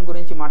ఆకృతులను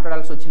గురించి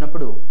మాట్లాడాల్సి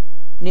వచ్చినప్పుడు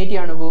నీటి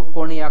అణువు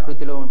కోణీయ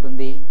ఆకృతిలో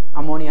ఉంటుంది,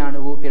 అమోనియా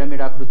అణువు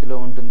పిరమిడ్ ఆకృతిలో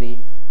ఉంటుంది.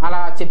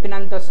 అలా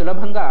చెప్పినంత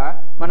సులభంగా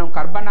మనం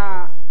కర్బన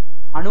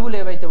అణువులు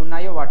ఏవైతే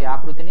ఉన్నాయో వాటి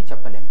ఆకృతిని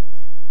చెప్పలేము.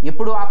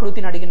 ఎప్పుడు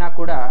ఆకృతిని అడిగినా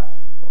కూడా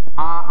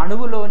ఆ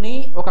అణువులోని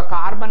ఒక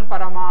కార్బన్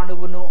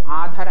పరమాణువును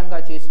ఆధారంగా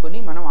చేసుకొని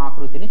మనం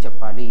ఆకృతిని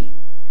చెప్పాలి.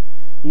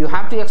 You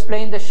have to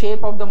explain the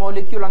shape of the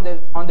molecule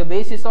on the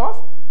basis of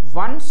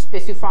one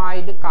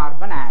specified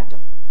carbon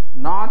atom,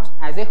 not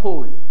as a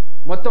whole.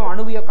 మొత్తం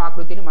అణువు యొక్క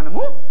ఆకృతిని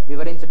మనము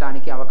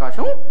వివరించడానికి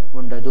అవకాశం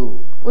ఉండదు.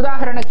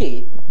 ఉదాహరణకి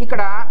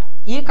ఇక్కడ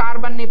ఈ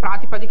కార్బన్ ని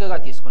ప్రాతిపదికగా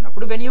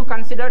తీసుకున్నప్పుడు when you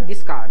consider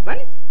this carbon,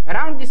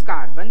 around this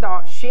carbon the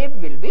shape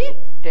will be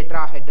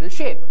tetrahedral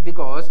shape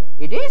because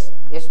it is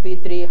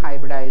sp3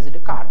 hybridized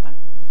carbon.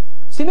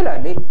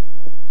 Similarly,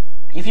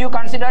 if you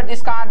consider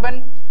this carbon,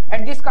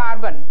 at this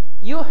carbon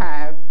you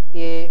have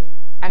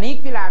an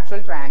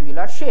equilateral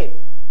triangular shape,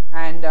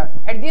 and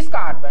at this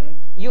carbon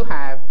you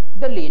have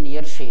the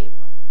linear shape.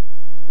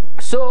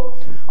 So,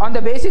 on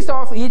the basis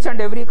of each and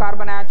every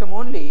carbon atom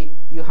only,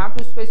 you have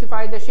to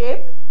specify the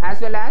shape as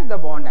well as the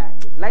bond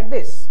angle, like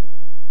this.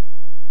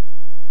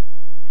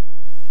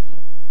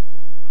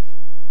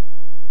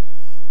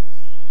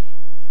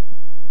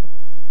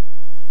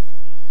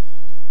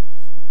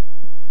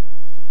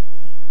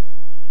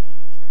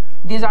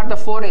 These are the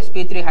four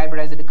sp3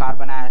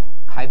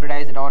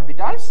 hybridized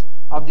orbitals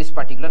of this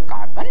particular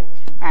carbon,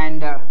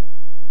 and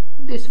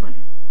this one,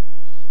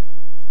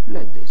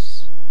 like this.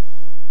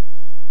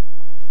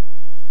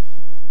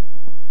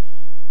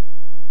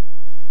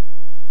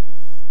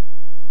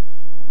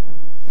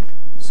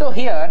 So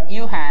here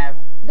you have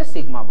the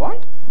sigma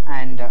bond,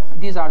 and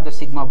these are the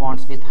sigma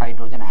bonds with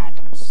hydrogen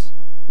atoms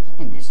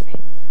in this way,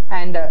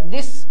 and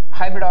this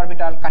hybrid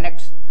orbital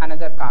connects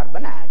another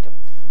carbon atom.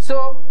 So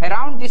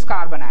around this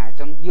carbon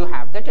atom you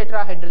have the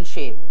tetrahedral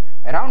shape,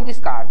 around this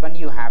carbon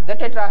you have the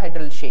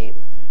tetrahedral shape.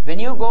 When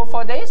you go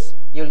for this,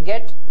 you will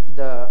get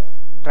the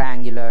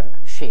triangular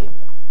shape.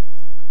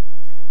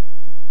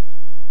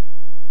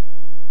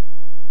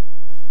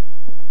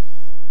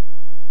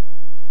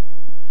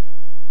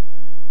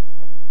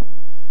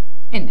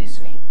 In this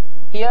way,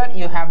 here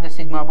you have the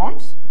sigma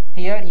bonds,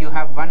 here you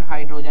have one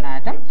hydrogen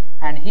atom,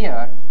 and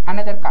here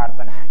another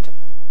carbon atom.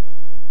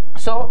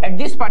 So at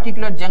this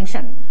particular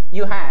junction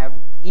you have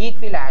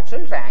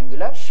equilateral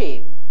triangular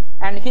shape,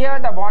 and here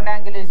the bond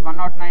angle is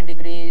 109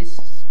 degrees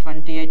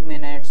 28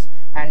 minutes,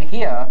 and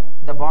here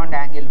the bond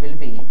angle will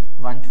be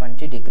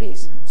 120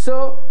 degrees. So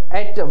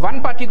at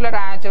one particular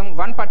atom,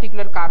 one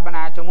particular carbon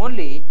atom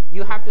only,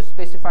 you have to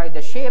specify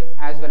the shape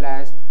as well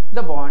as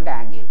the bond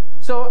angle.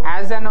 So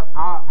as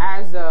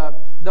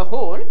the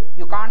whole,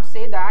 you can't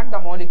say that the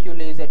molecule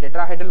is a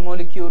tetrahedral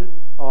molecule,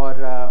 or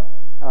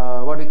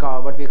what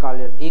we call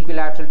it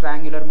equilateral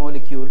triangular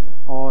molecule,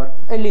 or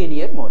a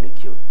linear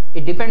molecule.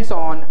 It depends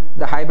on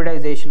the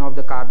hybridization of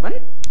the carbon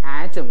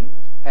atom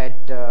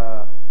at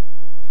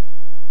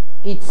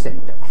each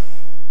center.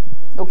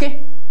 Okay,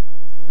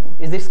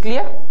 is this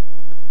clear?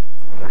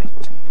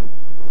 Right.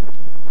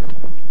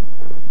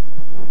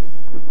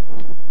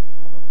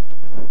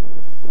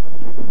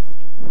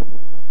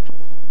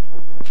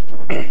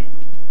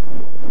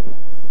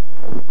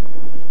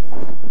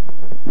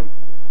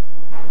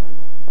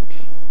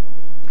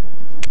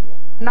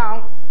 Now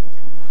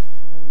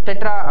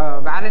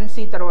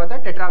valency తర్వాత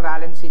tetra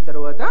valency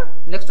తర్వాత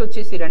next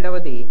వచ్చేసి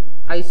రెండవది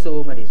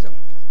isomerism.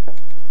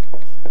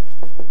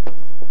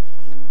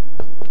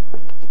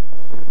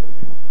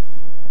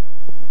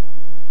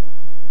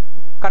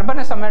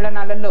 కర్బన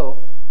సమ్మేళనాలలో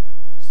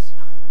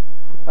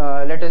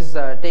let us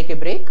take a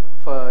break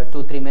for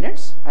 2-3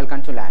 minutes. I'll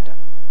continue later.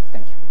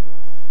 Thank you.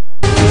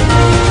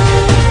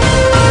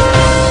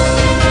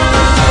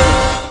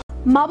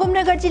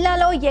 Mahabubnagar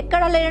జిల్లాలో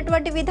ఎక్కడ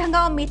లేనటువంటి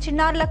విధంగా మీ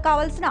చిన్నారులకు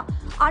కావాల్సిన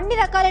అన్ని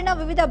రకాలైన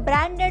వివిధ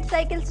బ్రాండెడ్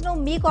సైకిల్స్ ను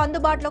మీకు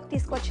అందుబాటులోకి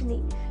తీసుకొచ్చింది.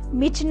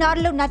 మీ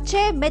చిన్నారులు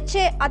నచ్చే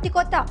మెచ్చే అతి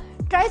కొత్త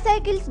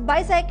tricycles,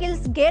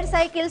 bicycles, gear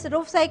cycles,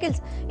 roof cycles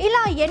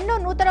ఇలా ఎన్నో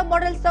నూతన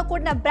మోడల్స్ తో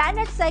కూడిన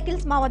బ్రాండెడ్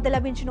సైకిల్స్ మా వద్ద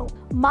లభించును.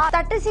 మా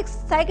 36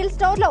 సైకిల్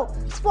స్టోర్ లో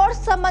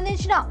స్పోర్ట్స్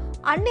సంబంధించిన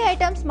అన్ని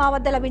ఐటమ్స్ మా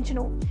వద్ద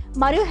లభించును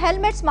మరియు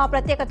హెల్మెట్స్ మా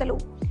ప్రత్యేకతలు.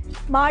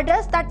 మా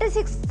address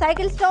 36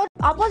 cycle store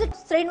opposite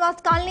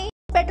Srinivas colony,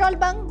 petrol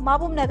bunk,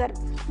 Mahabub Nagar.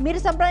 మీరు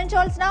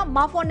సంప్రదించవలసిన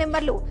మా ఫోన్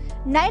నెంబర్లు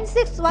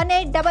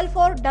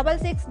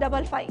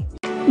 9618446655.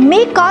 మీ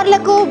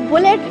కార్లకు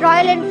బుల్లెట్,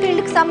 రాయల్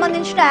ఎన్ఫీల్డ్ కి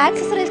సంబంధించిన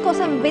యాక్సెసరీస్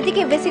కోసం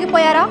వెతికి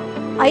విసిగిపోయారా?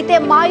 అయితే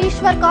మా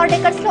ఈశ్వర్ కార్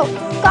డెకర్స్ లో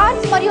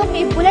కార్స్ మరియు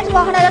మీ బుల్లెట్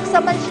వాహనాలకు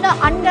సంబంధించిన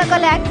అన్ని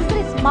రకాల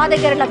యాక్సెసరీస్ మా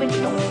దగ్గర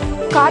లభించును.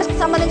 కార్స్ కి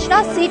సంబంధించిన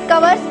seat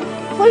covers,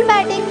 full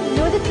matting,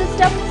 music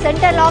system,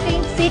 centre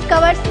locking, seat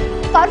covers,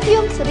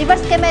 perfumes,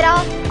 reverse camera,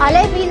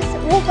 అలై వీల్స్,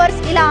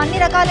 ఊఫర్స్ ఇలా అన్ని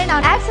రకాలైన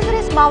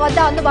యాక్సెసరీస్ మా వద్ద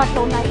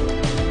అందుబాటులో ఉన్నాయి.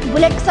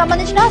 బుల్లెట్ కి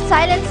సంబంధించిన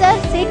సైలెన్సర్,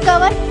 సీట్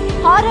కవర్,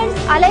 హార్న్స్,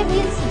 అలై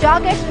వీల్స్,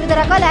 జాకెట్స్, వివిధ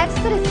రకాల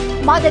యాక్సెసరీస్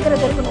మా దగ్గర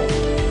దొరుకును.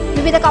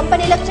 వివిధ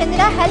కంపెనీలకు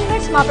చెందిన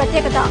హెల్మెట్స్ మా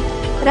ప్రత్యేకత.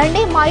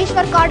 రండి, మా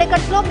ఈశ్వర్ కార్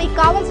డెకర్స్ లో మీకు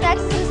కావాల్సిన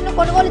యాక్సెసరీస్ ను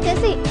కొనుగోలు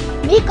చేసి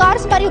మీ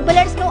కార్స్ మరియు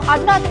బుల్లెట్స్ ను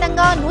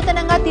అధునాతనంగా,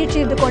 నూతనంగా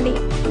తీర్చిదిద్దుకోండి.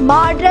 మా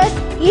address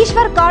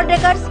Eshwar car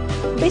decors,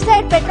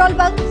 beside petrol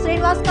bunk,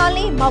 Srinivas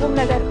colony, Mahabub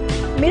Nagar.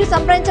 మీరు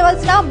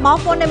సంప్రదించవలసిన మా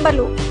ఫోన్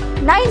నెంబర్లు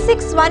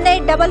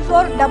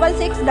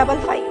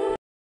 9618446655.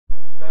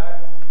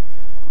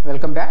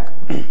 Welcome back.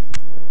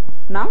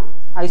 నా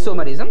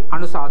ఐసోమరిజం,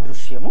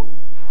 అణుసాదృశ్యము.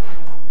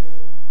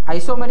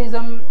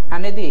 ఐసోమరిజం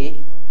అనేది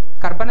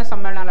కర్బన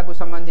సమ్మేళనాలకు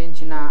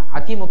సంబంధించిన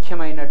అతి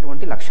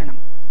ముఖ్యమైనటువంటి లక్షణం.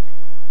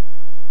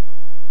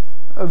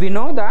 We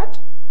know that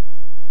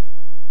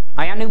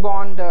ionic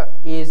bond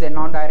is a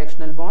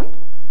non-directional bond,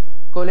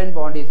 covalent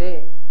bond is a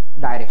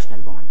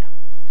directional bond,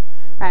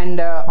 and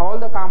all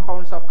the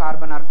compounds of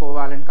carbon are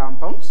covalent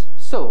compounds,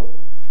 so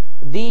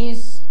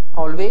these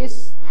always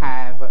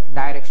have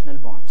directional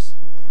bonds.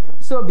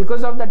 So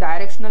because of the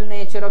directional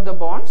nature of the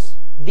bonds,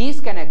 these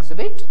can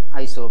exhibit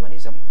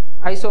isomerism.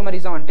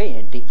 Isomerism అంటే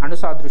ఏంటి,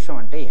 అణుసాదృశ్యం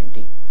అంటే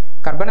ఏంటి?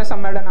 కర్బన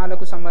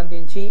సమ్మేళనాలకు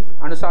సంబంధించి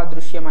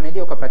అణుసాదృశ్యం అనేది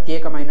ఒక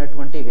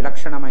ప్రత్యేకమైనటువంటి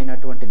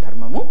విలక్షణమైనటువంటి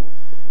ధర్మము.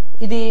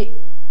 ఇది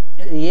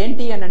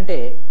ఏంటి అని అంటే,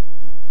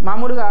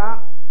 మామూలుగా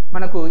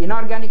మనకు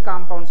ఇనార్గానిక్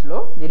కాంపౌండ్స్లో,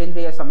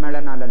 నిరింద్రియ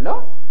సమ్మేళనాలలో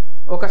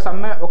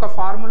ఒక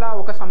ఫార్ములా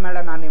ఒక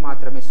సమ్మేళనాన్ని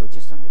మాత్రమే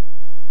సూచిస్తుంది.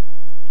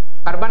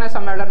 కర్బన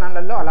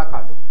సమ్మేళనాలలో అలా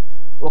కాదు,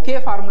 ఒకే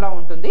ఫార్ములా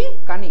ఉంటుంది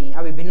కానీ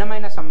అవి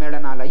భిన్నమైన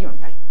సమ్మేళనాలు అయి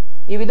ఉంటాయి.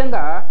 ఈ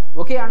విధంగా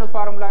ఒకే అణు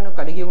ఫార్ములాను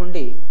కలిగి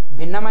ఉండి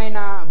భిన్నమైన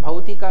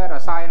భౌతిక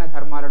రసాయన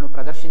ధర్మాలను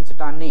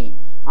ప్రదర్శించటాన్ని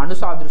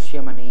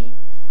అణుసాదృశ్యమని,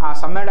 ఆ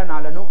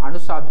సమ్మేళనాలను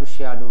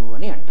అణుసాదృశ్యాలు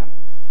అని అంటాం.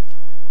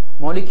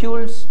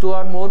 Molecules, 2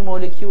 or more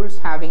molecules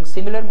having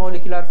similar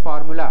molecular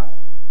formula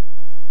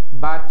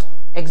but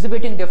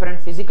exhibiting different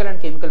physical and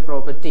chemical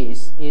properties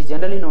is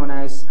generally known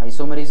as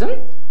isomerism,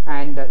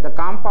 and the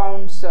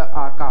compounds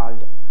are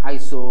called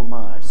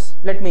isomers.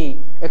 Let me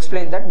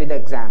explain that with an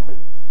example.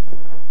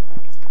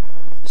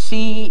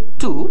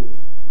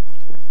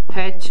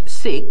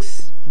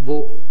 C2H6O,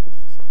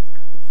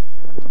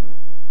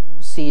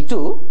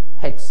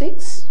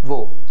 C2H6O.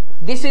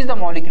 This is the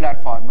molecular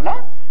formula,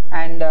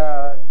 and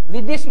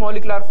with this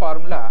molecular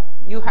formula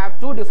you have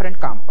two different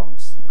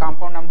compounds.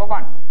 Compound number 1,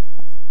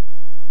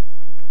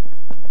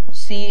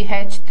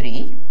 CH3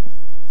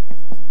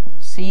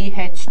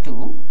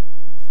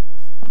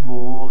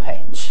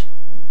 CH2OH.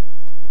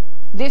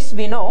 This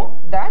we know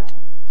that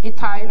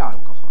ethyl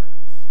alcohol.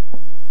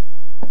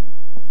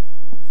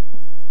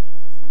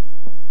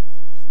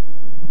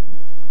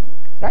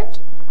 Right?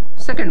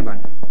 Second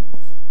one,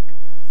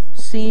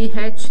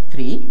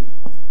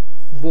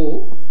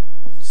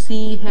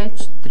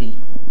 CH3OCH3.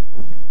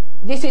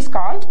 This is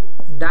called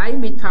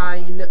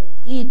dimethyl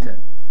ether.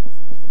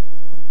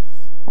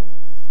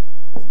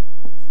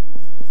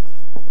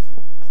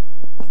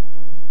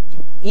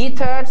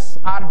 Ethers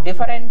are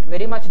different,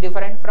 very much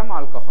different from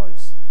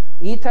alcohols.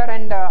 Ether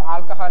and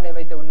alcohol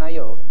ఏవైతే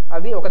ఉన్నాయో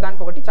అవి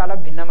ఒకదానికొకటి చాలా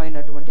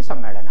భిన్నమైనటువంటి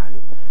సమ్మేళనాలు.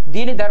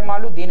 దీని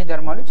ధర్మాలు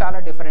చాలా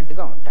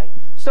డిఫరెంట్గా ఉంటాయి.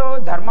 సో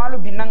ధర్మాలు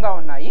భిన్నంగా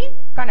ఉన్నాయి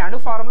కానీ అణు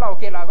ఫార్ములా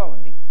ఒకేలాగా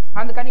ఉంది.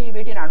 అందుకని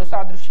వీటిని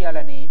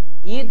అణుసాదృశ్యాలని,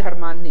 ఈ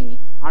ధర్మాన్ని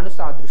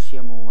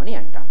అణుసాదృశ్యము అని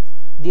అంటాం.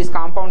 These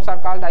compounds are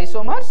called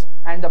isomers,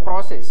 and the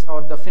process or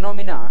the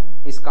phenomena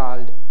is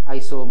called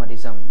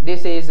isomerism.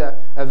 This is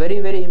a very,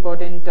 very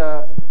important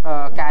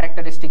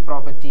characteristic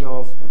property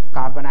of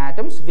carbon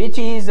atoms, which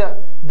is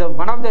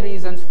one of the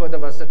reasons for the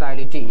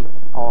versatility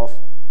of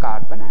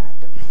carbon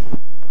atom.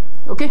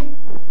 Okay,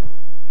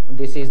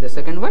 this is the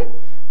second one,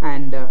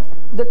 and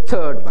the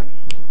third one.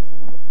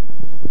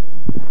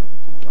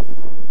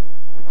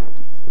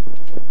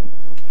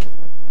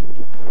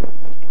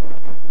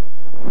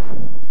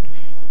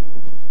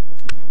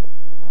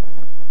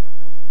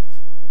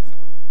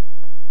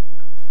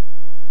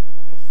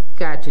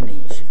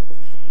 Catenation.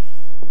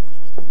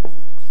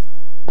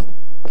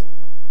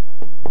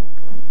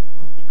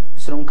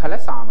 శృంఖల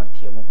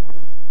సామర్థ్యము.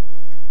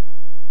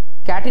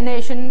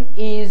 Catenation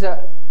is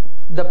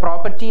the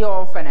property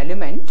of an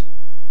element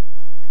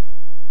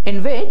in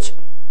which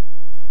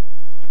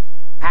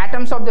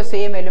atoms of the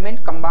same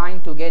element combine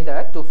together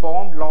to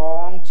form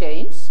long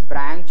chains,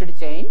 branched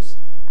chains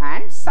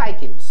and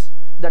cycles.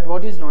 That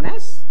what is known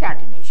as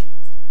catenation.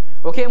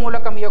 ఒకే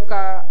మూలకం యొక్క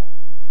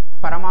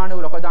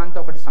పరమాణువులు ఒకదాంతో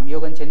ఒకటి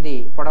సంయోగం చెంది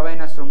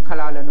పొడవైన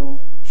శృంఖలాలను,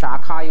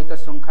 శాఖాయుత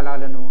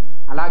శృంఖలాలను,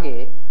 అలాగే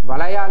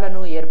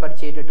వలయాలను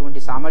ఏర్పరిచేటటువంటి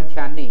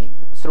సామర్థ్యాన్ని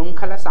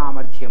శృంఖల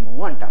సామర్థ్యము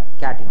అంటాం,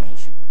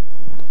 క్యాటినేషన్.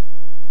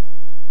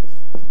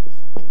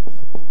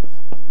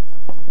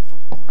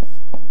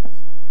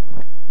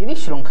 ఇవి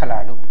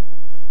శృంఖలాలు,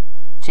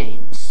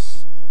 చైన్స్.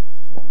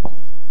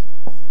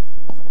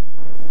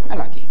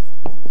 అలాగే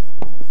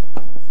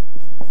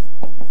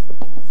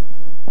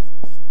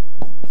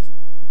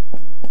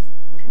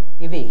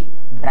ఇవి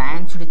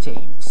బ్రాంచ్డ్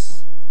చైన్స్,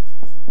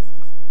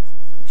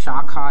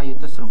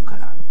 శాఖాయుత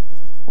శృంఖలాలు.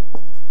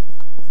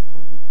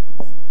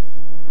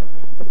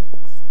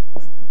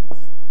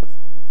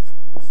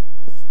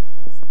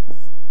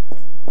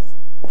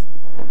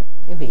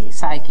 ఇవి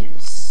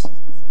సైకిల్స్,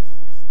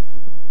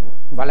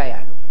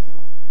 వలయాలు.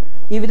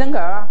 ఈ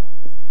విధంగా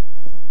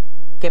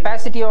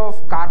capacity of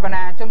carbon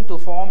atom to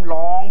form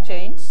long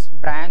chains,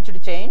 branched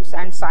chains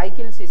and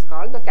cycles is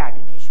called the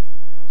catenation.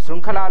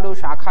 శృంఖలాలు,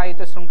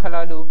 శాఖాయుత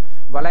శృంఖలాలు,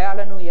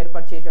 వలయాలను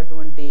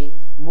ఏర్పరిచేటటువంటి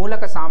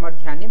మూలక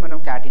సామర్థ్యాన్ని మనం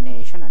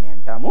క్యాటినేషన్ అని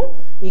అంటాము.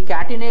 ఈ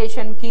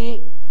క్యాటినేషన్కి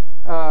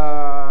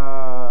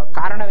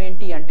కారణం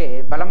ఏంటి అంటే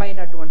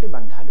బలమైనటువంటి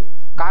బంధాలు.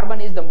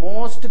 Carbon is the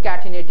most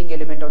క్యాటినేటింగ్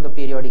element of the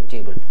periodic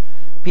table.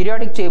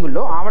 Periodic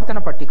టేబుల్లో ఆవర్తన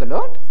పట్టికలో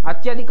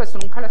అత్యధిక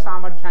శృంఖల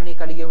సామర్థ్యాన్ని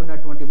కలిగి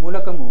ఉన్నటువంటి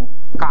మూలకము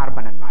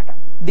కార్బన్ అన్నమాట.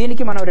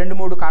 దీనికి మనం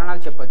 2-3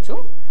 కారణాలు చెప్పొచ్చు.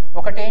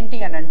 ఒకటేంటి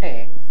అని అంటే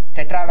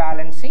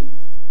టెట్రావాలెన్సీ,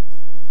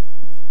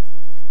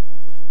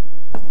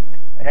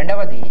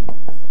 రెండవది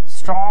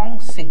strong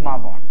sigma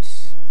bonds,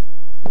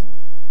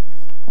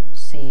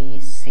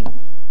 CC,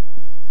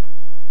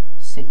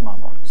 sigma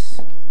bonds,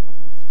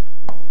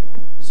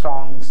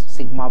 strong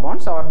sigma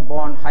bonds or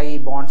high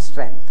bond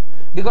strength.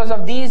 Because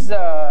of these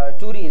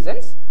 2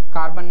 reasons,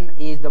 carbon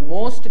is the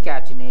most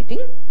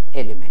catenating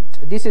element.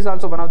 This is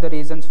also one of the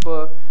reasons for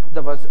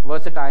the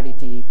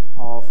versatility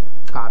of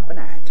carbon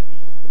atom.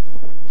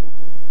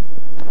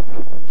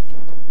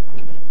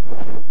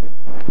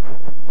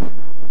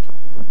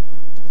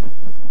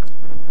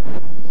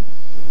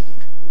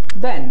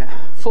 Then,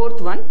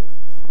 fourth one,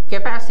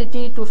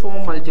 capacity to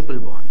form multiple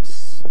bonds.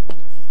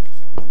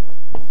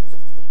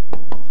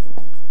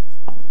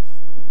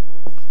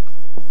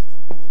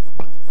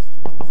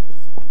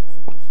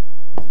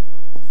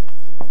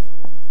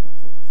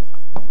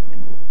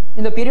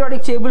 In the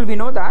periodic table, we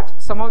know that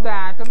some of the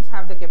atoms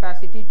have the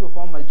capacity to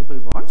form multiple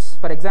bonds.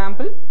 For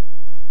example,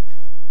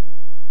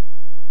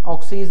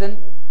 oxygen,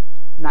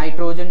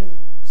 nitrogen,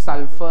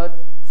 sulfur,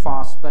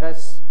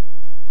 phosphorus,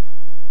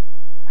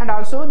 and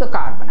also the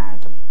carbon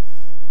atom.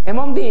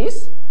 Among these,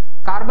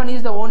 carbon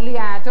is the only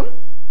atom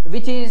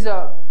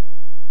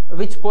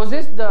which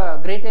possesses the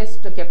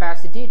greatest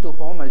capacity to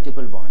form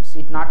multiple bonds.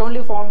 It not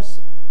only forms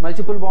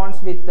multiple bonds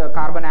with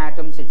carbon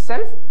atoms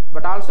itself,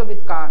 but also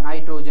with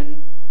nitrogen,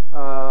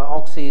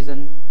 oxygen,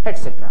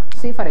 etc.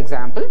 See, for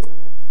example,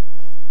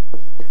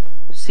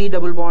 C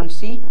double bond C,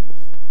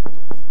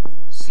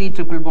 C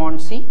triple bond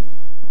C,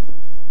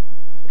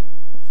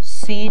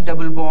 C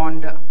double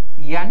bond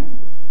N,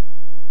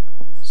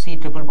 C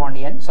triple bond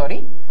N, sorry,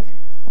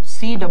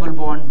 C double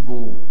bond O.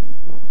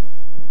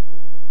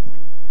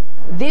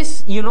 This,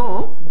 you know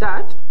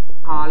that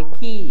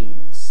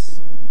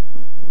alkenes,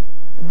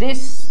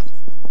 this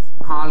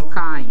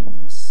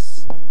alkynes,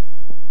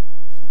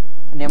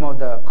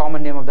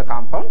 common name of the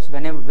compounds.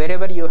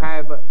 Wherever you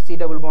have C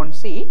double bond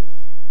C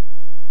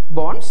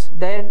bonds,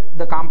 then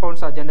the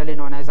compounds are generally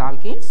known as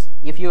alkenes.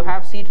 If you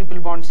have C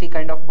triple bond C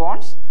kind of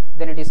bonds,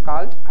 then it is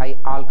called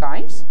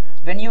alkynes.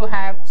 When you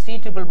have C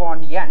triple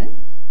bond N,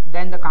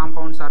 then the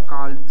compounds are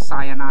called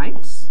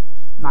cyanides,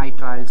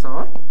 nitriles,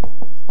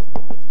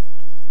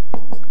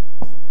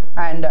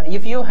 and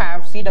if you have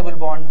C double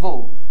bond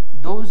O,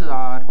 those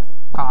are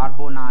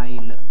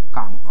carbonyl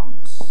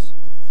compounds,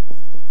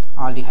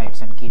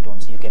 aldehydes and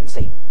ketones, you can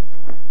say.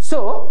 So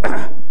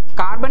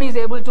carbon is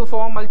able to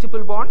form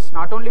multiple bonds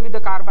not only with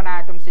the carbon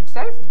atoms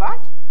itself,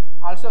 but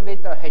also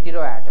with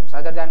hetero atoms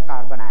other than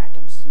carbon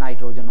atoms,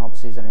 nitrogen,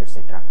 oxygen,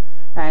 etc.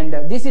 And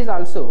this is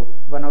also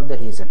one of the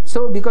reasons.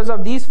 So because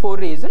of these 4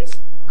 reasons,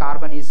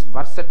 carbon is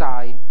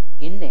versatile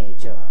in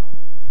nature.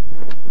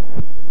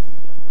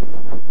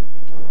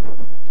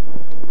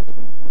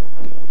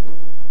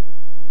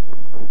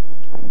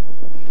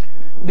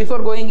 Before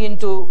going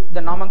into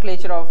the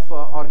nomenclature of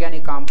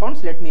organic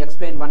compounds, let me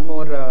explain one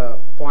more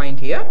point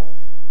here.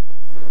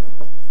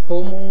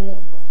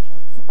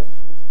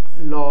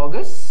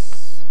 Homologous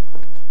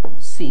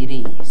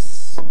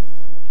series,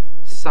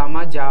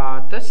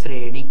 samajata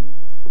sreni.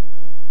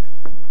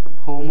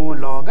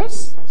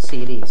 Homologous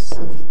series,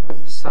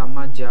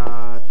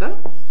 samajata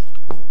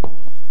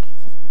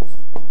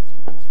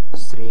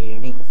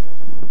sreni.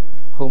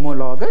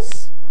 Homologous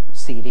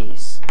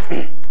series.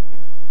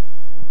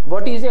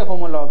 What is a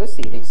homologous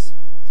series?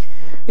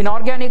 In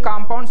organic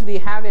compounds, we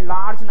have a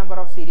large number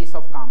of series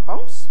of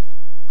compounds.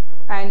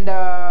 and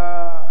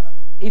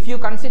if you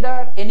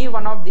consider any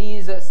one of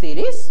these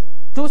series,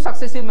 two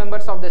successive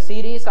members of the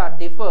series are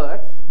differ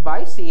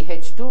by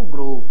CH2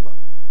 group.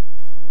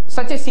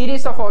 Such a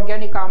series of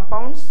organic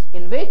compounds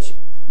in which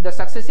the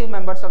successive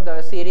members of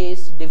the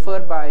series differ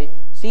by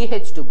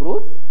CH2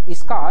 group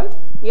is called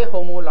a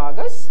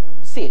homologous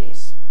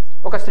series.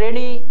 ఒక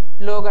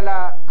శ్రేణిలో గల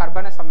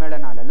కర్బన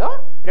సమ్మేళనాలలో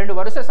రెండు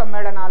వరుస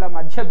సమ్మేళనాల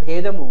మధ్య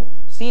భేదము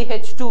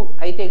CH2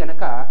 అయితే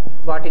గనక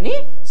వాటిని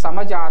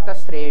సమజాత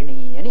శ్రేణి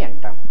అని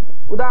అంటాం.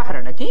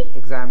 ఉదాహరణకి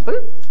example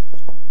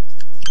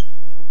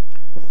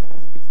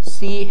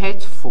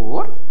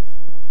CH4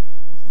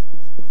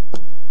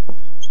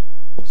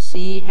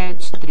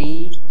 CH3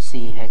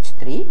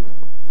 CH3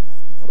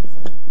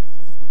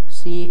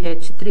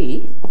 CH3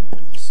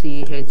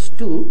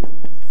 CH2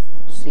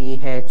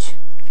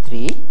 CH3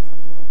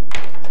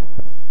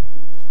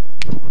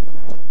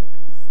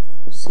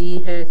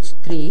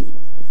 CH3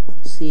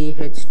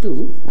 CH2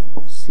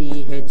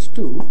 CH2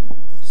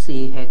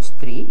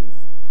 CH3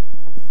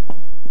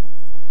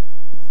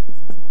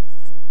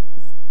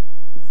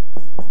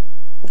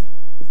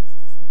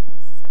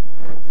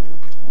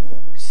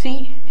 See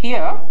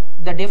here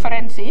the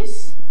difference is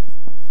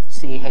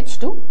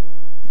CH2,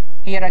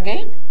 here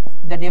again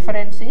the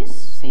difference is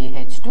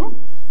CH2,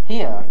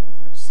 here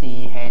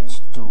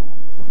CH2.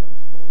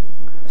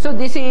 So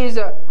this is a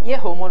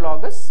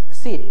homologous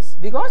series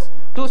because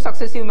two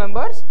successive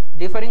members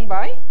differing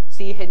by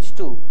CH2,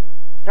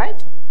 right?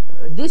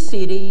 This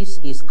series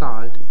is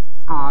called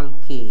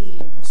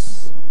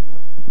alkanes.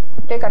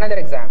 Take another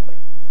example,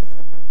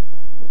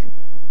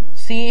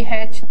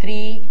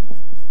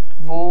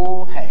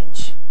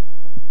 CH3OH.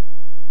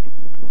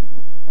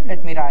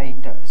 Let me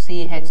write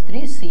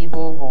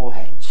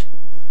CH3COOH,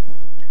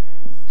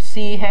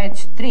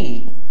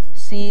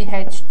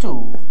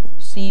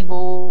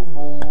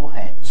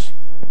 CH3CH2COOH,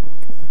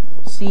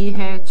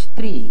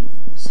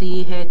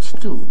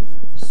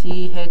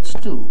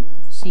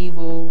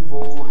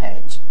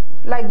 CH3CH2CH2COOH,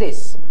 like this.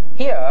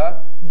 Here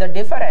the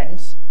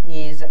difference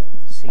is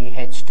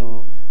CH2,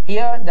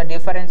 here the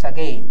difference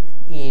again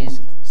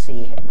is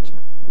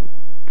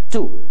CH2.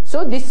 So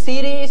this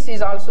series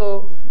is also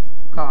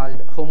called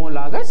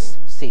homologous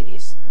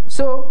series.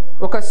 So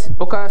ఒక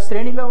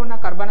శ్రేణిలో ఉన్న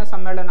కర్బన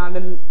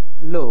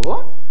సమ్మేళనాలలో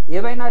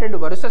ఏవైనా రెండు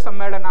వరుస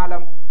సమ్మేళనాల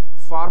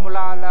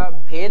ఫార్ములాల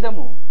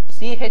భేదము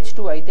CH2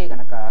 అయితే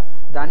గనక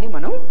దాన్ని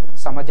మనం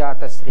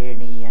సమజాత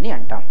శ్రేణి అని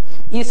అంటాం.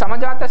 ఈ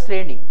సమజాత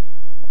శ్రేణి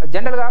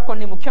జనరల్ గా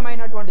కొన్ని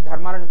ముఖ్యమైనటువంటి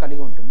ధర్మాలను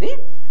కలిగి ఉంటుంది.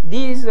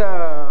 These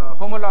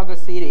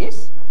homologous series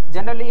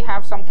generally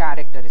have some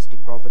characteristic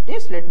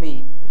properties. Let me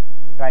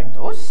write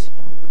those.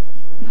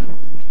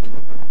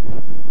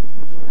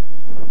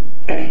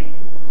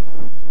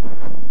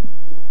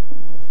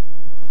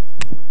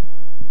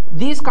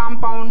 These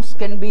compounds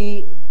can be,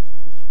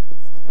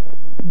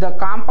 the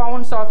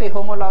compounds of a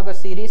homologous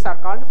series are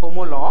called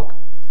homolog.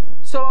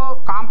 So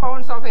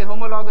compounds of a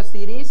homologous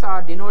series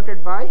are denoted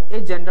by a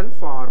general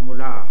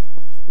formula.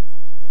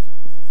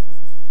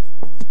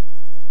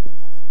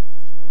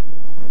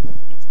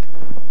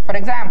 For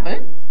example,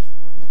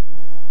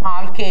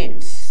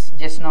 alkanes.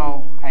 Just now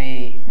I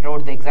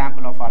wrote the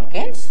example of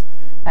alkanes,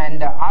 and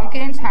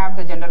alkanes have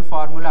the general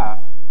formula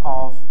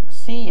of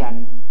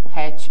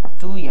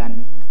CnH2n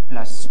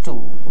plus 2.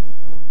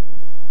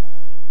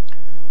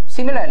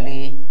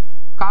 Similarly,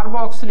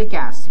 carboxylic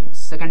acids,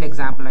 second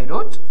example I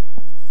wrote,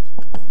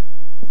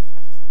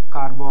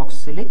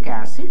 carboxylic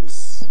acids,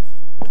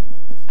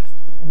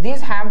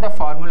 these have the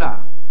formula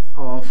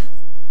of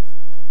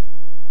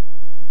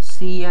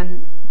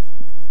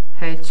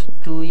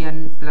CnH2n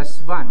plus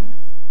 1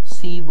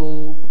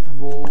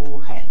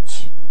 COOH.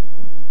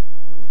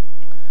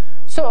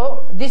 So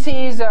this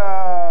is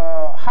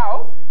how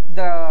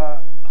the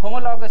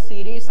homologous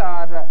series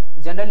are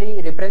generally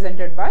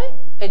represented by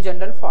a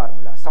general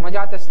formula.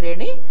 సమజాత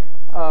శ్రేణి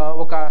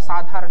ఒక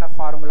సాధారణ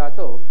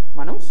ఫార్ములాతో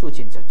మనం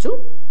సూచించవచ్చు.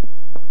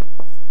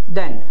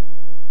 Then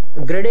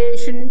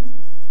gradation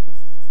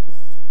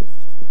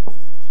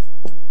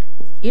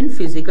in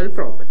physical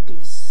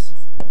properties.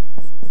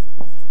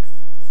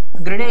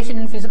 Gradation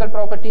in physical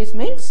properties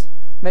means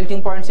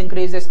melting points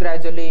increases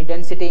gradually,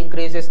 density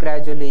increases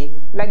gradually,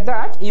 like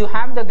that you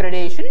have the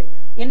gradation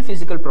in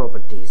physical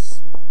properties.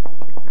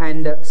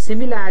 And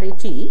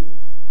similarity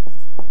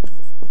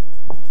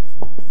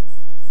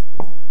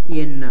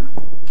in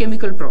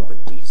chemical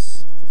properties.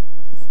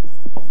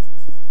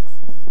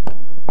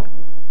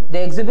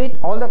 They exhibit,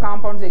 all the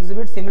compounds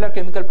exhibit similar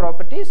chemical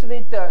properties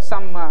with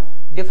some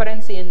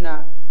difference in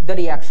the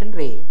reaction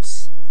rates.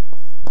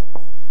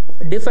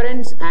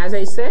 Difference, as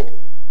I said,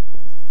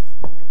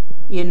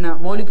 in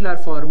molecular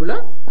formula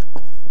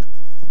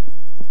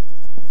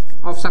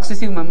of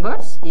successive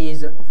members is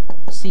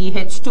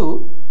CH2,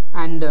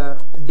 and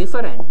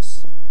difference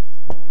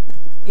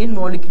in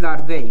molecular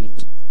weight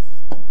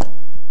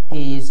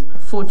is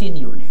 14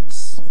 units.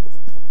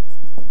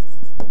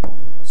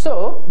 So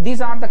these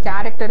are the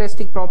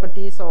characteristic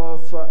properties of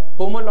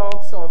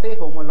homologs of a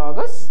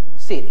homologous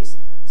series.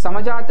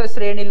 సమజాత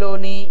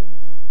శ్రేణిలోని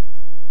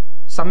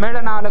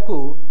సమ్మేళనాలకు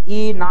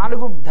ఈ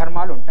 4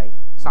 ధర్మాలు ఉంటాయి.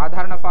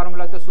 సాధారణ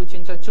ఫార్ములాతో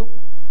సూచించవచ్చు.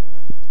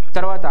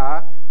 తర్వాత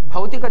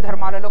భౌతిక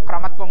ధర్మాలలో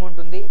క్రమత్వం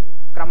ఉంటుంది.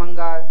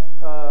 క్రమంగా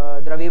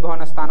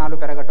ద్రవీభవన స్థానాలు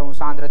పెరగటం,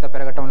 సాంద్రత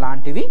పెరగటం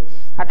లాంటివి.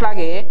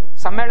 అట్లాగే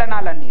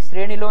సమ్మేళనాలన్నీ,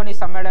 శ్రేణిలోని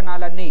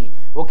సమ్మేళనాలన్నీ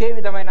ఒకే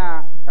విధమైన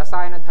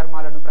రసాయన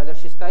ధర్మాలను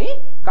ప్రదర్శిస్తాయి,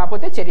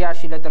 కాకపోతే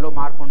చర్యాశీలతలో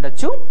మార్పు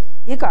ఉండొచ్చు.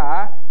 ఇక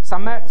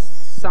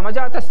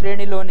సమజాత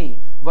శ్రేణిలోని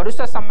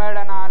వరుస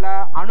సమ్మేళనాల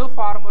అణు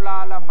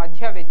ఫార్ములాల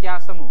మధ్య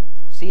వ్యత్యాసము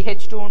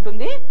CH2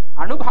 ఉంటుంది.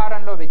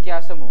 అణుభారంలో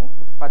వ్యత్యాసము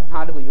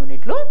 14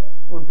 యూనిట్లు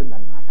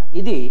ఉంటుందన్నమాట.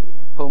 ఇది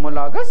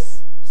హోమోలాగస్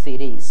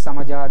సిరీస్,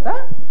 సమజాత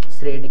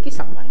శ్రేణికి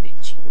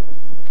సంబంధించి.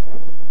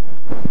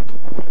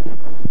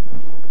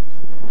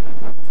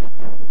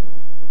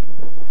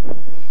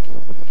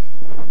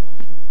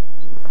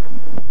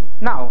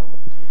 Now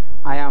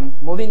I am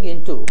moving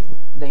into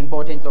the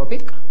important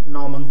topic,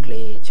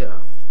 nomenclature.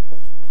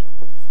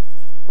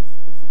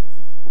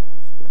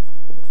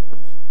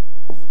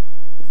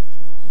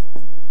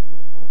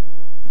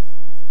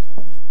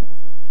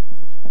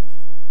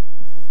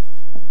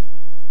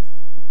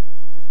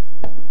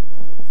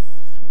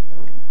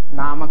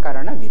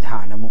 నామకరణ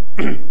విధానము.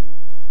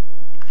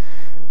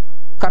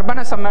 కర్బన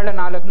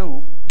సమ్మేళనాలను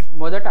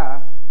మొదట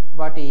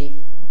వాటి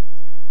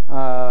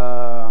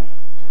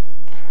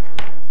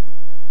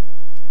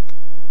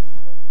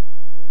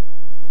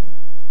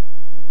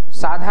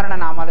సాధారణ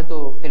నామాలతో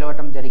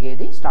పిలవటం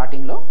జరిగేది.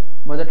 స్టార్టింగ్లో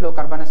మొదట్లో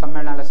కర్బన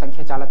సమ్మేళనాల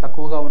సంఖ్య చాలా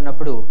తక్కువగా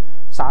ఉన్నప్పుడు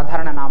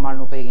సాధారణ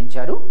నామాలను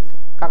ఉపయోగించారు.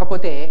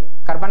 కాకపోతే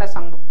కర్బన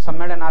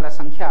సమ్మేళనాల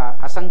సంఖ్య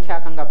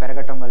అసంఖ్యాకంగా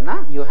పెరగటం వలన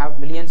you have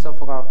millions of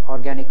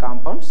organic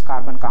compounds,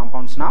 carbon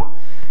compounds now,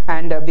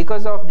 and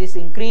because of this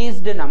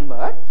increased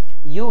number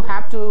you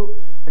have to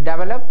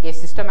develop a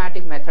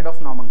systematic method of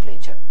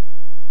నామన్క్లేచర్.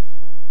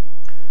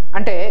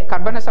 అంటే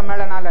కర్బన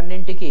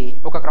సమ్మేళనాలన్నింటికీ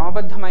ఒక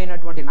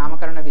క్రమబద్ధమైనటువంటి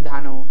నామకరణ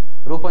విధానం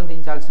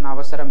రూపొందించాల్సిన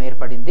అవసరం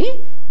ఏర్పడింది.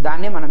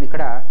 దాన్నే మనం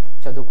ఇక్కడ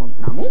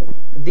చదువుకుంటున్నాము.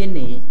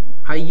 దీన్ని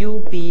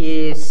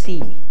IUPAC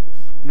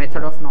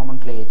మెథడ్ ఆఫ్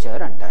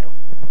నామన్క్లేచర్ అంటారు.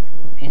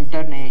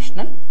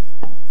 International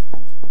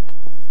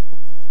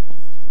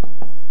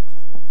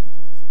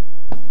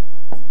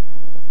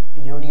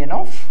union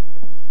of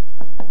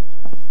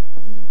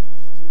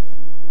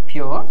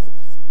pure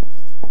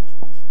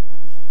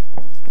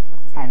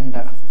and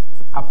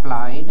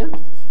applied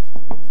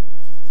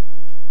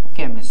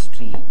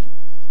chemistry,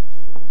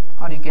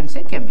 or you can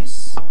say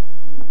chemists.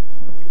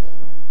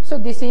 So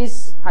this is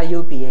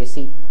IUPAC,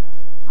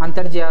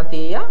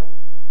 అంతర్జాతీయ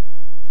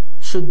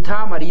శుద్ధ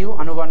మరియు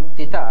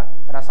అనువర్తిత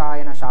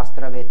రసాయన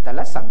శాస్త్రవేత్తల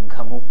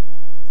సంఘము.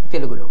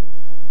 తెలుగులో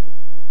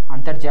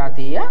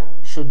అంతర్జాతీయ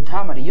శుద్ధ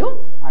మరియు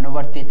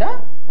అనువర్తిత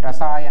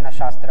రసాయన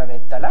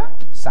శాస్త్రవేత్తల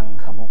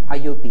సంఘము,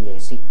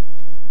 IUPAC.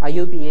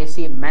 IUPAC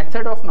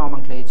method of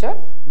nomenclature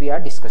we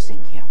are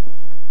discussing here.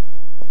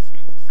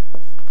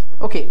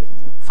 Okay,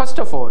 first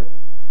of all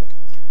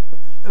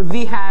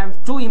we have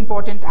two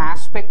important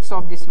aspects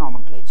of this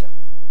nomenclature.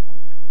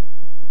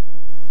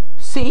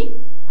 C,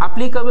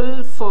 applicable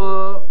for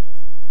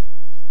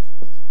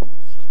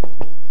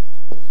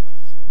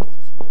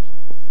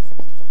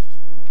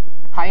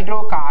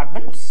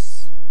hydrocarbons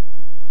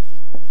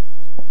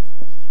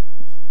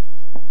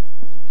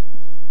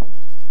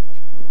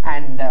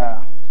and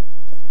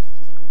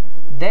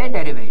their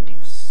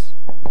derivatives.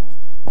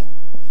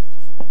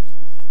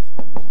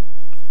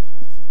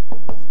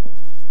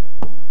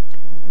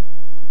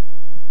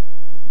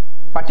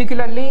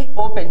 Particularly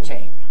open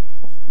chain.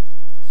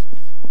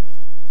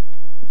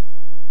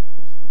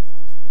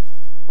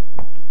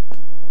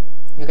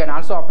 You can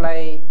also apply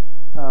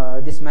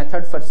this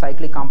method for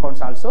cyclic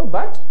compounds also,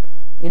 but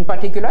in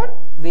particular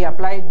we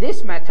apply this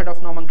method of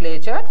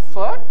nomenclature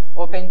for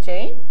open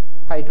chain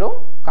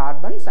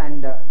hydrocarbons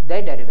and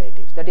their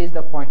derivatives. That is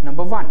the point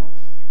number 1.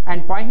 And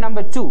point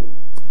number 2,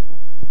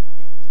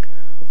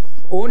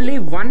 only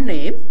one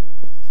name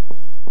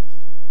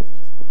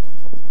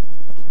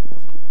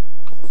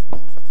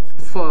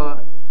for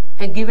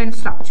a given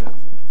structure.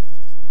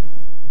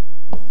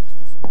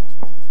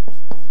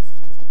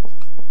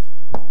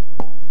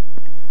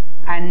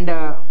 And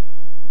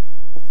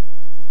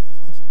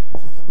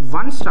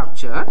one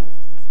structure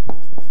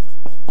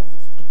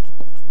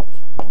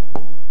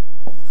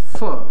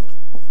for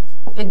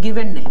a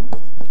given name.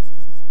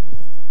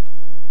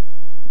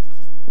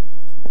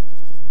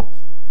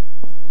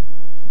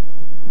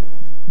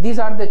 These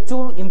are the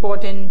two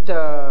important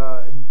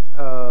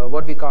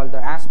what we call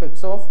the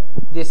aspects of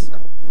this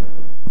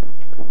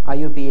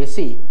IUPAC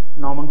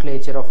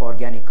nomenclature of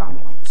organic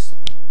compounds.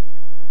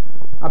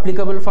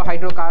 Applicable for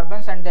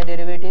hydrocarbons and their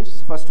derivatives,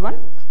 first one,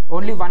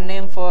 only one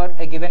name for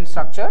a given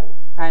structure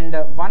and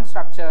one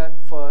structure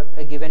for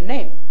a given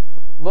name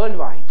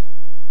worldwide.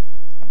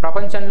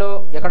 ప్రపంచంలో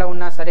ఎక్కడ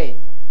ఉన్నా సరే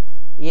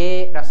ఏ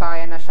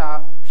రసాయన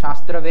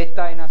శాస్త్రవేత్త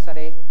అయినా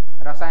సరే,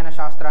 రసాయన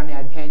శాస్త్రాన్ని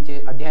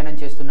అధ్యయనం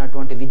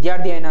చేస్తున్నటువంటి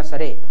విద్యార్థి అయినా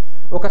సరే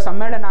ఒక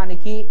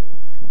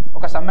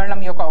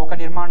సమ్మేళనం యొక్క ఒక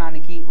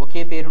నిర్మాణానికి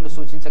ఒకే పేరును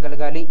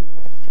సూచించగలగాలి.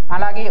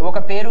 అలాగే ఒక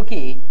పేరుకి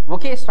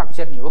ఒకే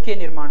స్ట్రక్చర్ని, ఒకే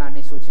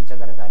నిర్మాణాన్ని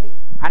సూచించగలగాలి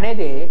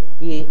అనేదే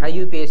ఈ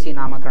IUPAC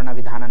నామకరణ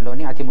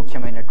విధానంలోని అతి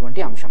ముఖ్యమైనటువంటి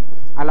అంశం.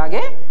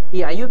 అలాగే ఈ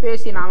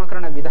IUPAC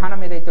నామకరణ విధానం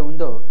ఏదైతే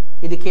ఉందో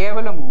ఇది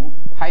కేవలము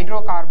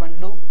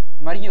హైడ్రోకార్బన్లు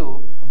మరియు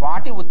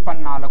వాటి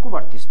ఉత్పన్నాలకు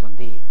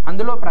వర్తిస్తుంది.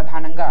 అందులో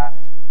ప్రధానంగా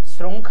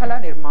శృంఖల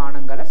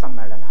నిర్మాణం గల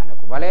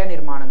సమ్మేళనాలకు, వలయ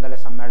నిర్మాణం గల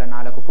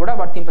సమ్మేళనాలకు కూడా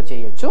వర్తింప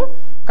చేయొచ్చు.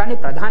 కానీ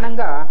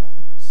ప్రధానంగా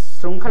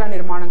శృంఖల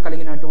నిర్మాణం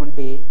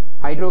కలిగినటువంటి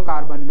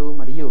హైడ్రోకార్బన్లు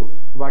మరియు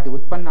వాటి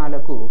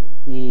ఉత్పన్నాలకు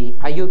ఈ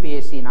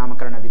IUPAC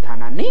నామకరణ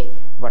విధానాన్ని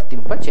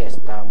వర్తింప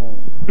చేస్తాము.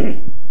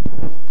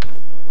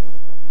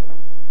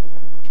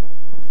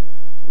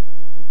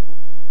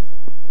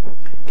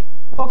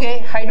 ఓకే,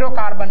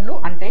 హైడ్రోకార్బన్లు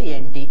అంటే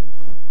ఏంటి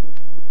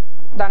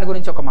దాని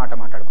గురించి ఒక మాట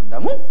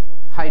మాట్లాడుకుందాము.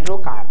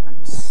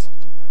 హైడ్రోకార్బన్స్,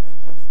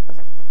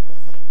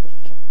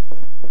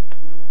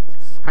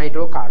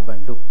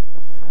 హైడ్రోకార్బన్లు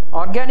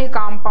organic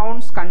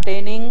compounds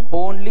containing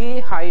only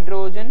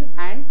hydrogen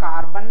and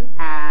carbon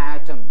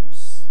atoms.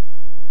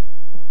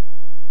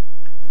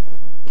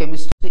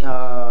 Chemistry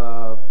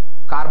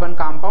carbon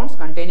compounds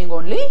containing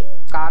only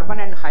carbon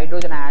and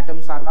hydrogen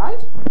atoms are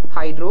called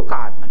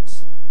hydrocarbons.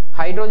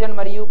 Hydrogen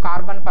మరియు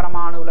కార్బన్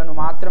పరమాణువులను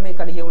మాత్రమే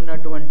కలిగి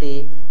ఉన్నటువంటి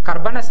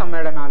కర్బన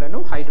సమ్మేళనాలను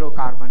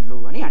హైడ్రోకార్బన్లు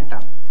అని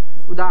అంటాం.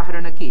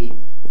 ఉదాహరణకి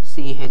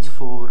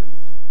CH4,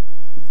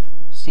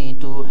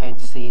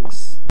 C2H6,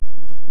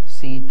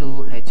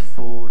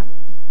 C2H4,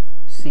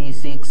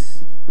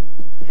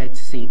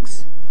 C6H6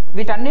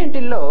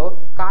 వీటన్నింటిల్లో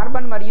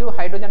carbon మరియు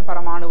హైడ్రోజన్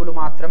పరమాణువులు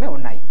మాత్రమే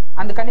ఉన్నాయి.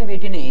 అందుకని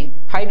వీటిని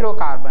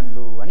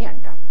హైడ్రోకార్బన్లు అని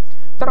అంటాం.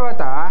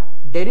 తర్వాత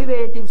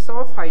derivatives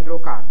of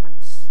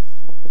hydrocarbons.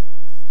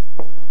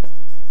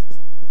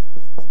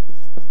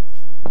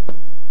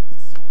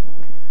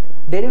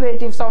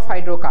 Derivatives of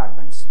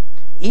hydrocarbons.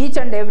 Each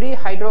and every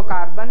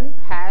hydrocarbon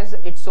has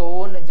its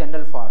own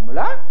general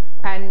formula,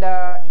 and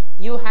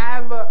you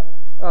have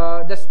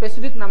the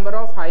specific number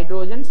of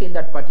hydrogens in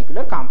that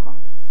particular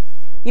compound.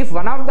 If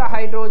one of the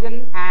hydrogen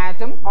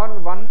atom or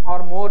one or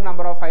more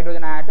number of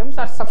hydrogen atoms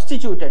are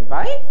substituted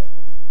by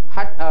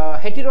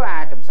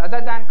heteroatoms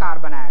other than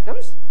carbon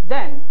atoms,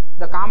 then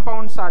the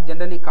compounds are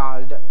generally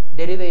called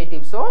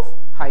derivatives of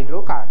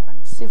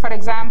hydrocarbons. See, for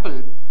example,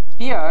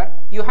 here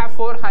you have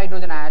 4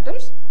 hydrogen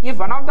atoms. If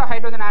one of the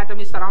hydrogen atom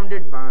is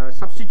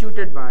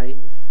substituted by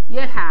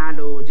a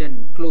halogen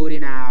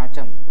chlorine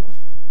atom,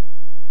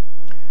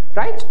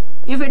 right?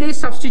 If it is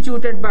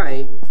substituted by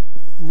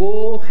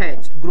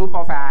OH group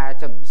of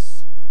atoms,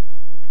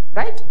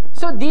 right?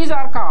 So these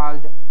are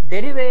called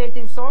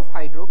derivatives of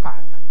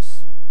hydrocarbons.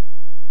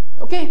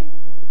 Okay,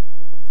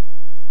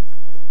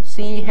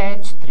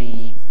 CH3,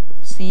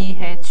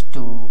 CH2,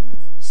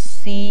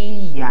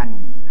 CN.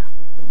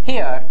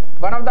 Here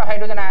one of the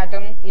hydrogen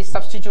atom is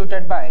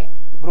substituted by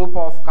group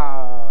of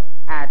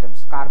atoms,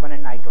 carbon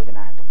and nitrogen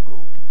atom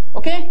group.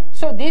 Okay,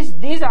 so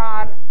these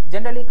are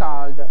generally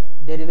called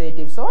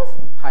derivatives of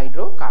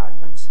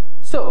hydrocarbons.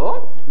 So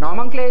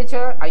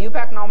nomenclature,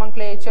 IUPAC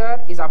nomenclature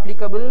is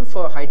applicable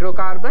for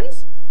hydrocarbons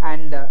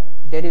and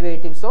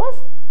derivatives of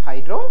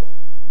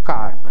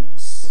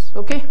hydrocarbons.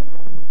 Okay,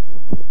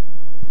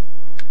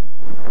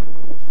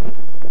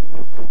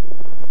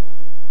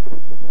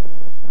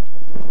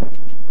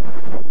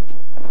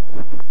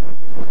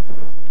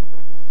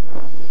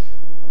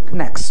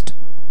 next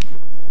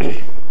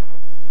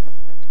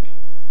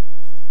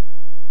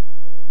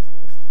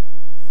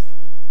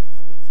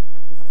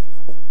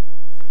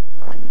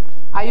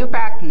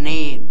IUPAC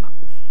name.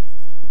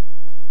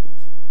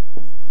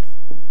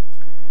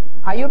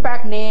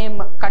 IUPAC name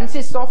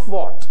consists of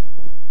what?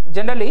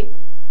 Generally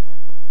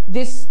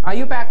this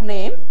IUPAC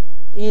name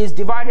is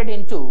divided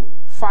into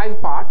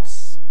 5 parts.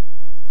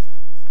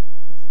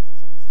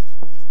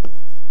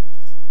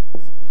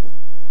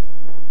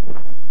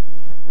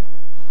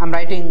 I'm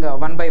writing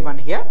one by one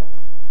here.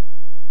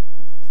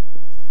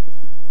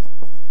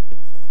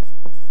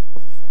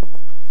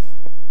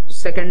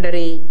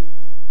 Secondary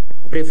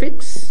prefix,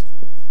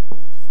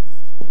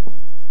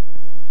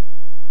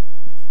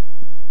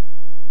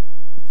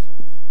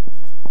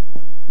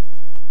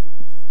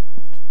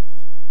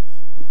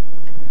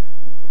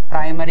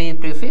 primary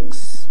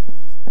prefix,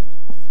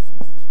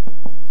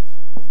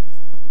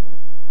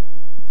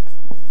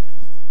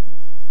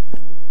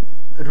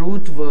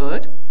 root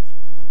word,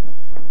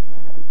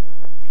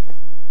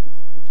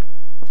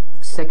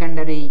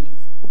 secondary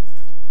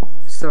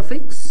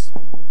suffix,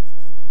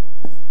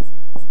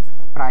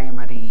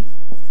 primary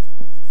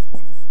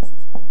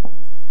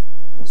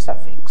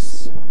suffix.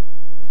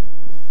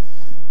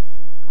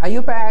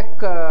 IUPAC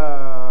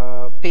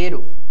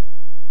పేరు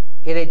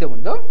ఏదైతే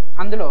ఉందో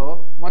అందులో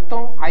మొత్తం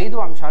 5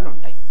 అంశాలు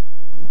ఉంటాయి.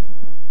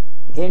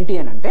 ఏంటి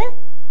అని అంటే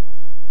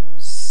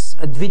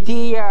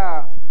ద్వితీయ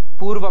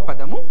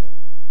పూర్వపదము,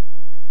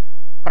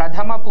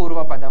 ప్రథమ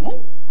పూర్వపదము,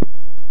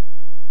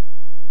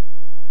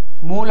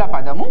 మూల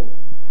పదము,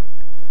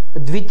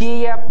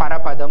 ద్వితీయ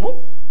పరపదము,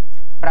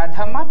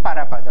 ప్రథమ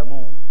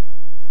పరపదము.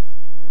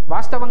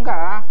 వాస్తవంగా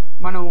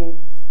మనం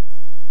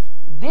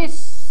this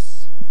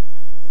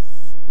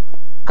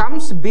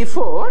comes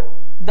before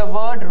the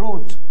word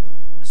root,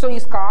 so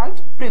is called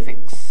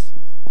prefix.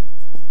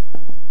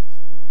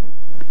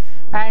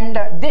 And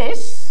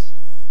this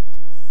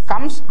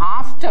comes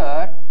after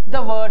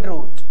the word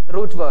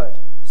root word,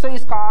 so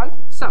is called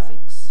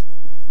suffix.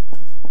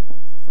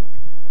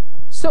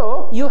 So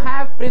you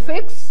have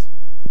prefix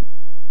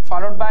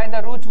followed by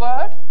the root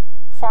word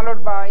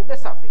followed by the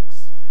suffix,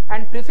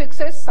 and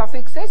prefixes,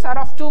 suffixes are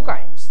of two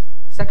kinds: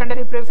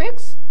 secondary prefix,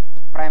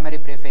 primary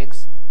prefix,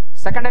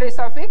 secondary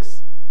suffix,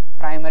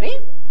 primary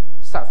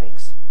suffix.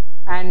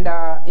 And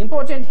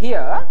important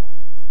here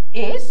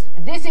is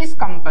this is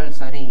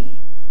compulsory.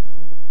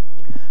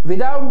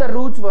 Without the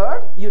root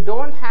word you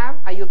don't have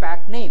IUPAC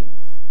name.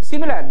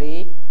 Similarly,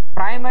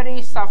 primary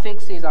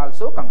suffix is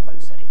also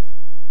compulsory.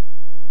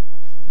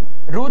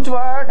 Root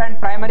word and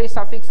primary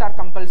suffix are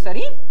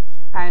compulsory,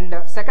 and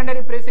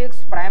secondary prefix,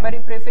 primary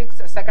prefix,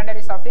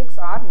 secondary suffix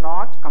are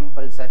not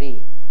compulsory.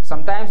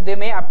 Sometimes they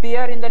may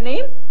appear in the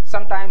name,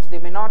 sometimes they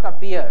may not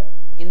appear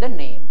in the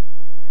name.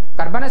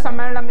 కర్బన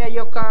సమ్మేళనం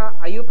యొక్క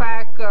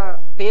IUPAC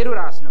పేరు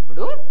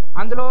రాసినప్పుడు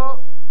అందులో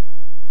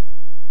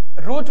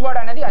root word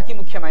అనేది అతి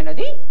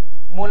ముఖ్యమైనది,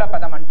 మూల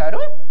పదం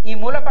అంటారు. ఈ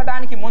మూల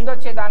పదానికి ముందు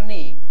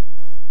వచ్చేదాన్ని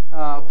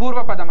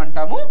పూర్వపదం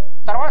అంటాము,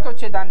 తర్వాత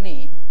వచ్చేదాన్ని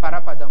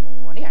పరపదము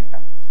అని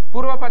అంటాం.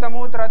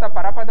 పూర్వపదము తర్వాత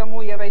పరపదము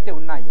ఏవైతే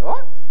ఉన్నాయో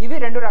ఇవి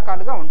రెండు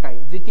రకాలుగా ఉంటాయి: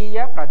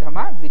 ద్వితీయ ప్రథమ,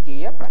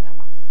 ద్వితీయ ప్రథమ.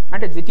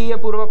 అంటే ద్వితీయ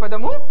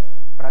పూర్వపదము,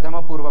 ప్రథమ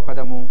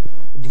పూర్వపదము,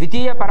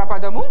 ద్వితీయ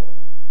పరపదము,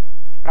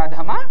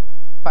 ప్రథమ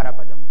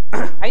పరపదము.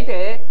 అయితే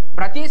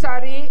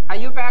ప్రతిసారి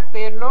ఐయుపాక్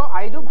పేరులో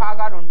 5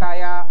 భాగాలు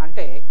ఉంటాయా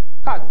అంటే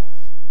కాదు.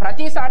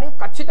 ప్రతిసారి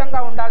ఖచ్చితంగా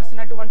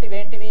ఉండాల్సినటువంటివి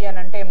ఏంటివి అని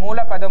అంటే మూల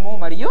పదము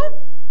మరియు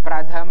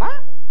ప్రథమ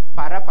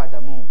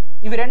పరపదము,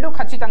 ఇవి రెండు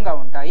ఖచ్చితంగా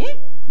ఉంటాయి.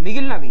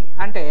 మిగిలినవి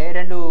అంటే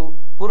 2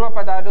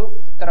 పూర్వపదాలు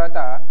తర్వాత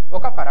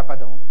ఒక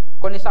పరపదం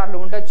కొన్నిసార్లు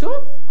ఉండొచ్చు,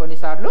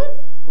 కొన్నిసార్లు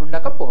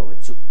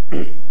ఉండకపోవచ్చు.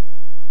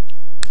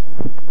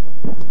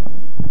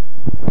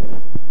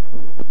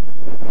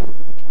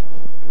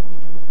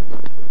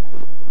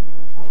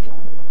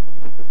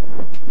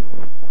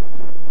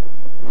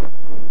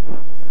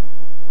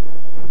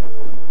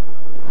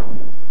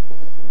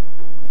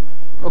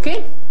 ఓకే,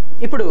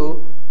 ఇప్పుడు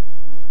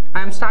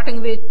I'm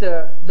starting with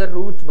the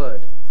root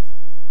word.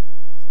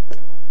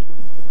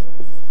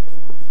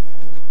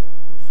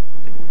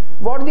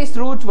 What this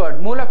root word?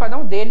 మూల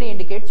పదం దేన్ని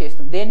ఇండికేట్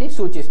చేస్తుంది, దేన్ని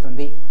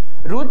సూచిస్తుంది?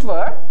 Root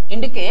word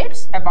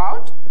indicates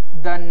about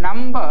the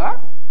number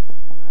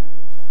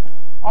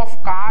of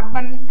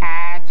carbon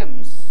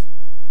atoms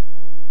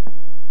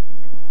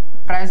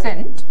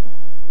present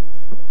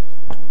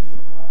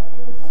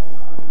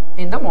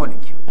in the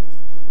molecule.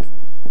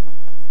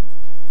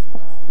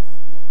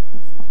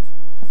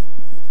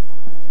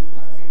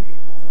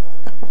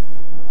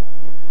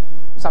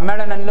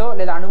 సమ్మేళనంలో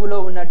లేదా అణువులో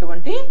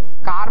ఉన్నటువంటి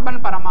కార్బన్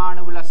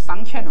పరమాణువుల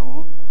సంఖ్యను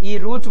ఈ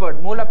రూట్ వర్డ్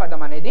మూల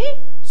పదం అనేది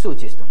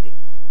సూచిస్తుంది.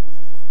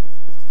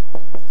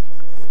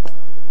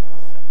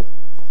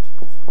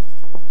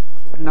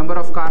 Number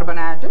of carbon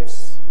atoms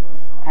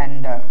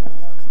and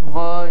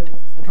word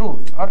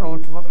root or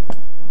root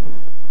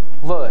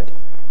word.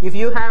 If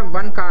you have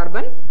one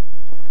carbon,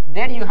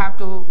 then you have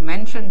to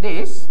mention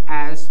this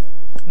as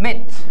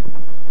meth,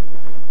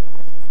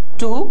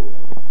 2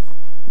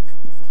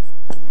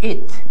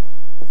 eth,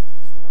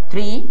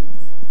 3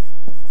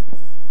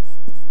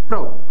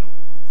 pro,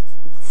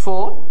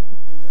 4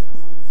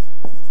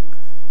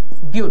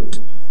 but,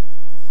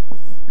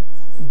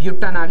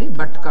 butanali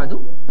but kadu,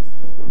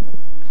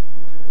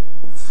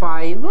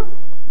 5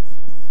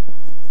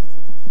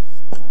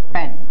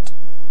 pent,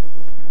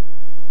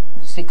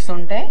 6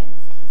 unte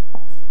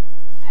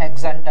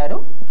hex antaru,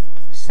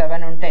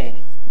 7 unte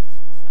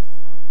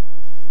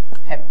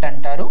hept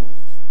antaru,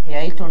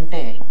 8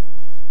 unte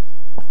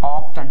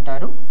oct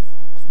antaru,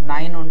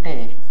 9 unte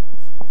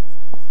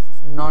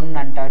non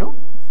antaru,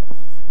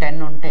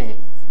 10 unte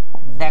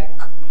dec,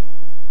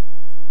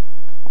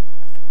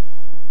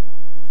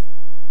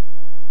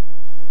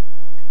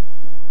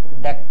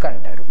 dec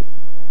antaru.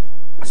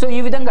 So ఈ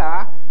విధంగా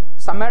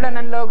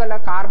సమ్మేళనంలో గల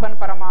carbon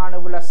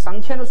పరమాణువుల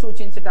సంఖ్యను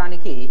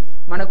సూచించడానికి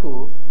మనకు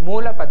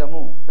మూల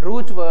పదము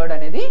root word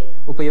అనేది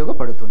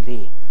ఉపయోగపడుతుంది.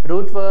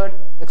 Root word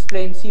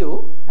explains you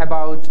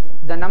about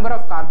the number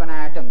of carbon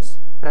atoms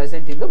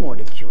present in the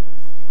molecule.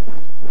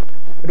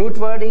 Root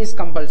word is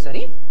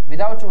compulsory.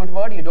 Without root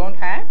word you don't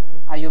have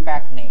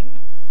IUPAC name.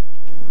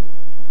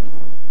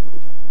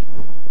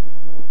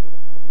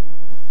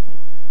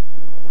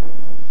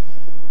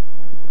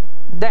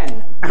 Then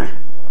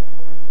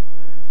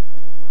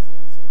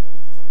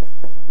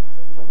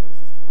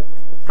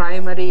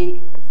primary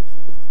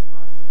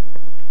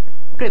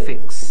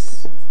prefix.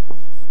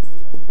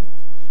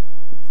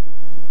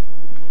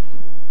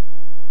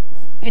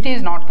 It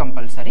is not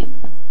compulsory.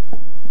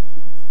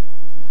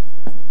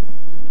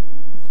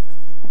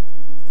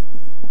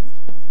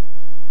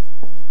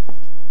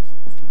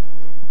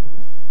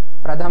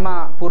 ప్రథమ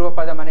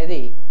పూర్వపదం అనేది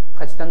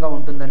ఖచ్చితంగా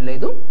ఉంటుందని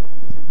లేదు.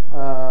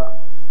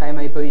 Time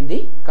అయిపోయింది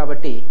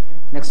కాబట్టి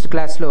next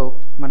క్లాస్లో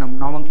మనం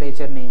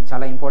నామన్క్లేచర్ని,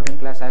 చాలా ఇంపార్టెంట్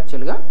క్లాస్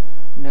యాక్చువల్గా,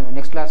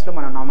 నెక్స్ట్ క్లాస్లో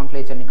మనం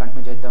నామన్క్లేచర్ని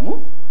కంటిన్యూ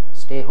చేద్దాము.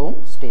 Stay home,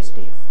 stay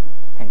safe.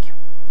 Thank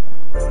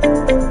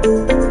you.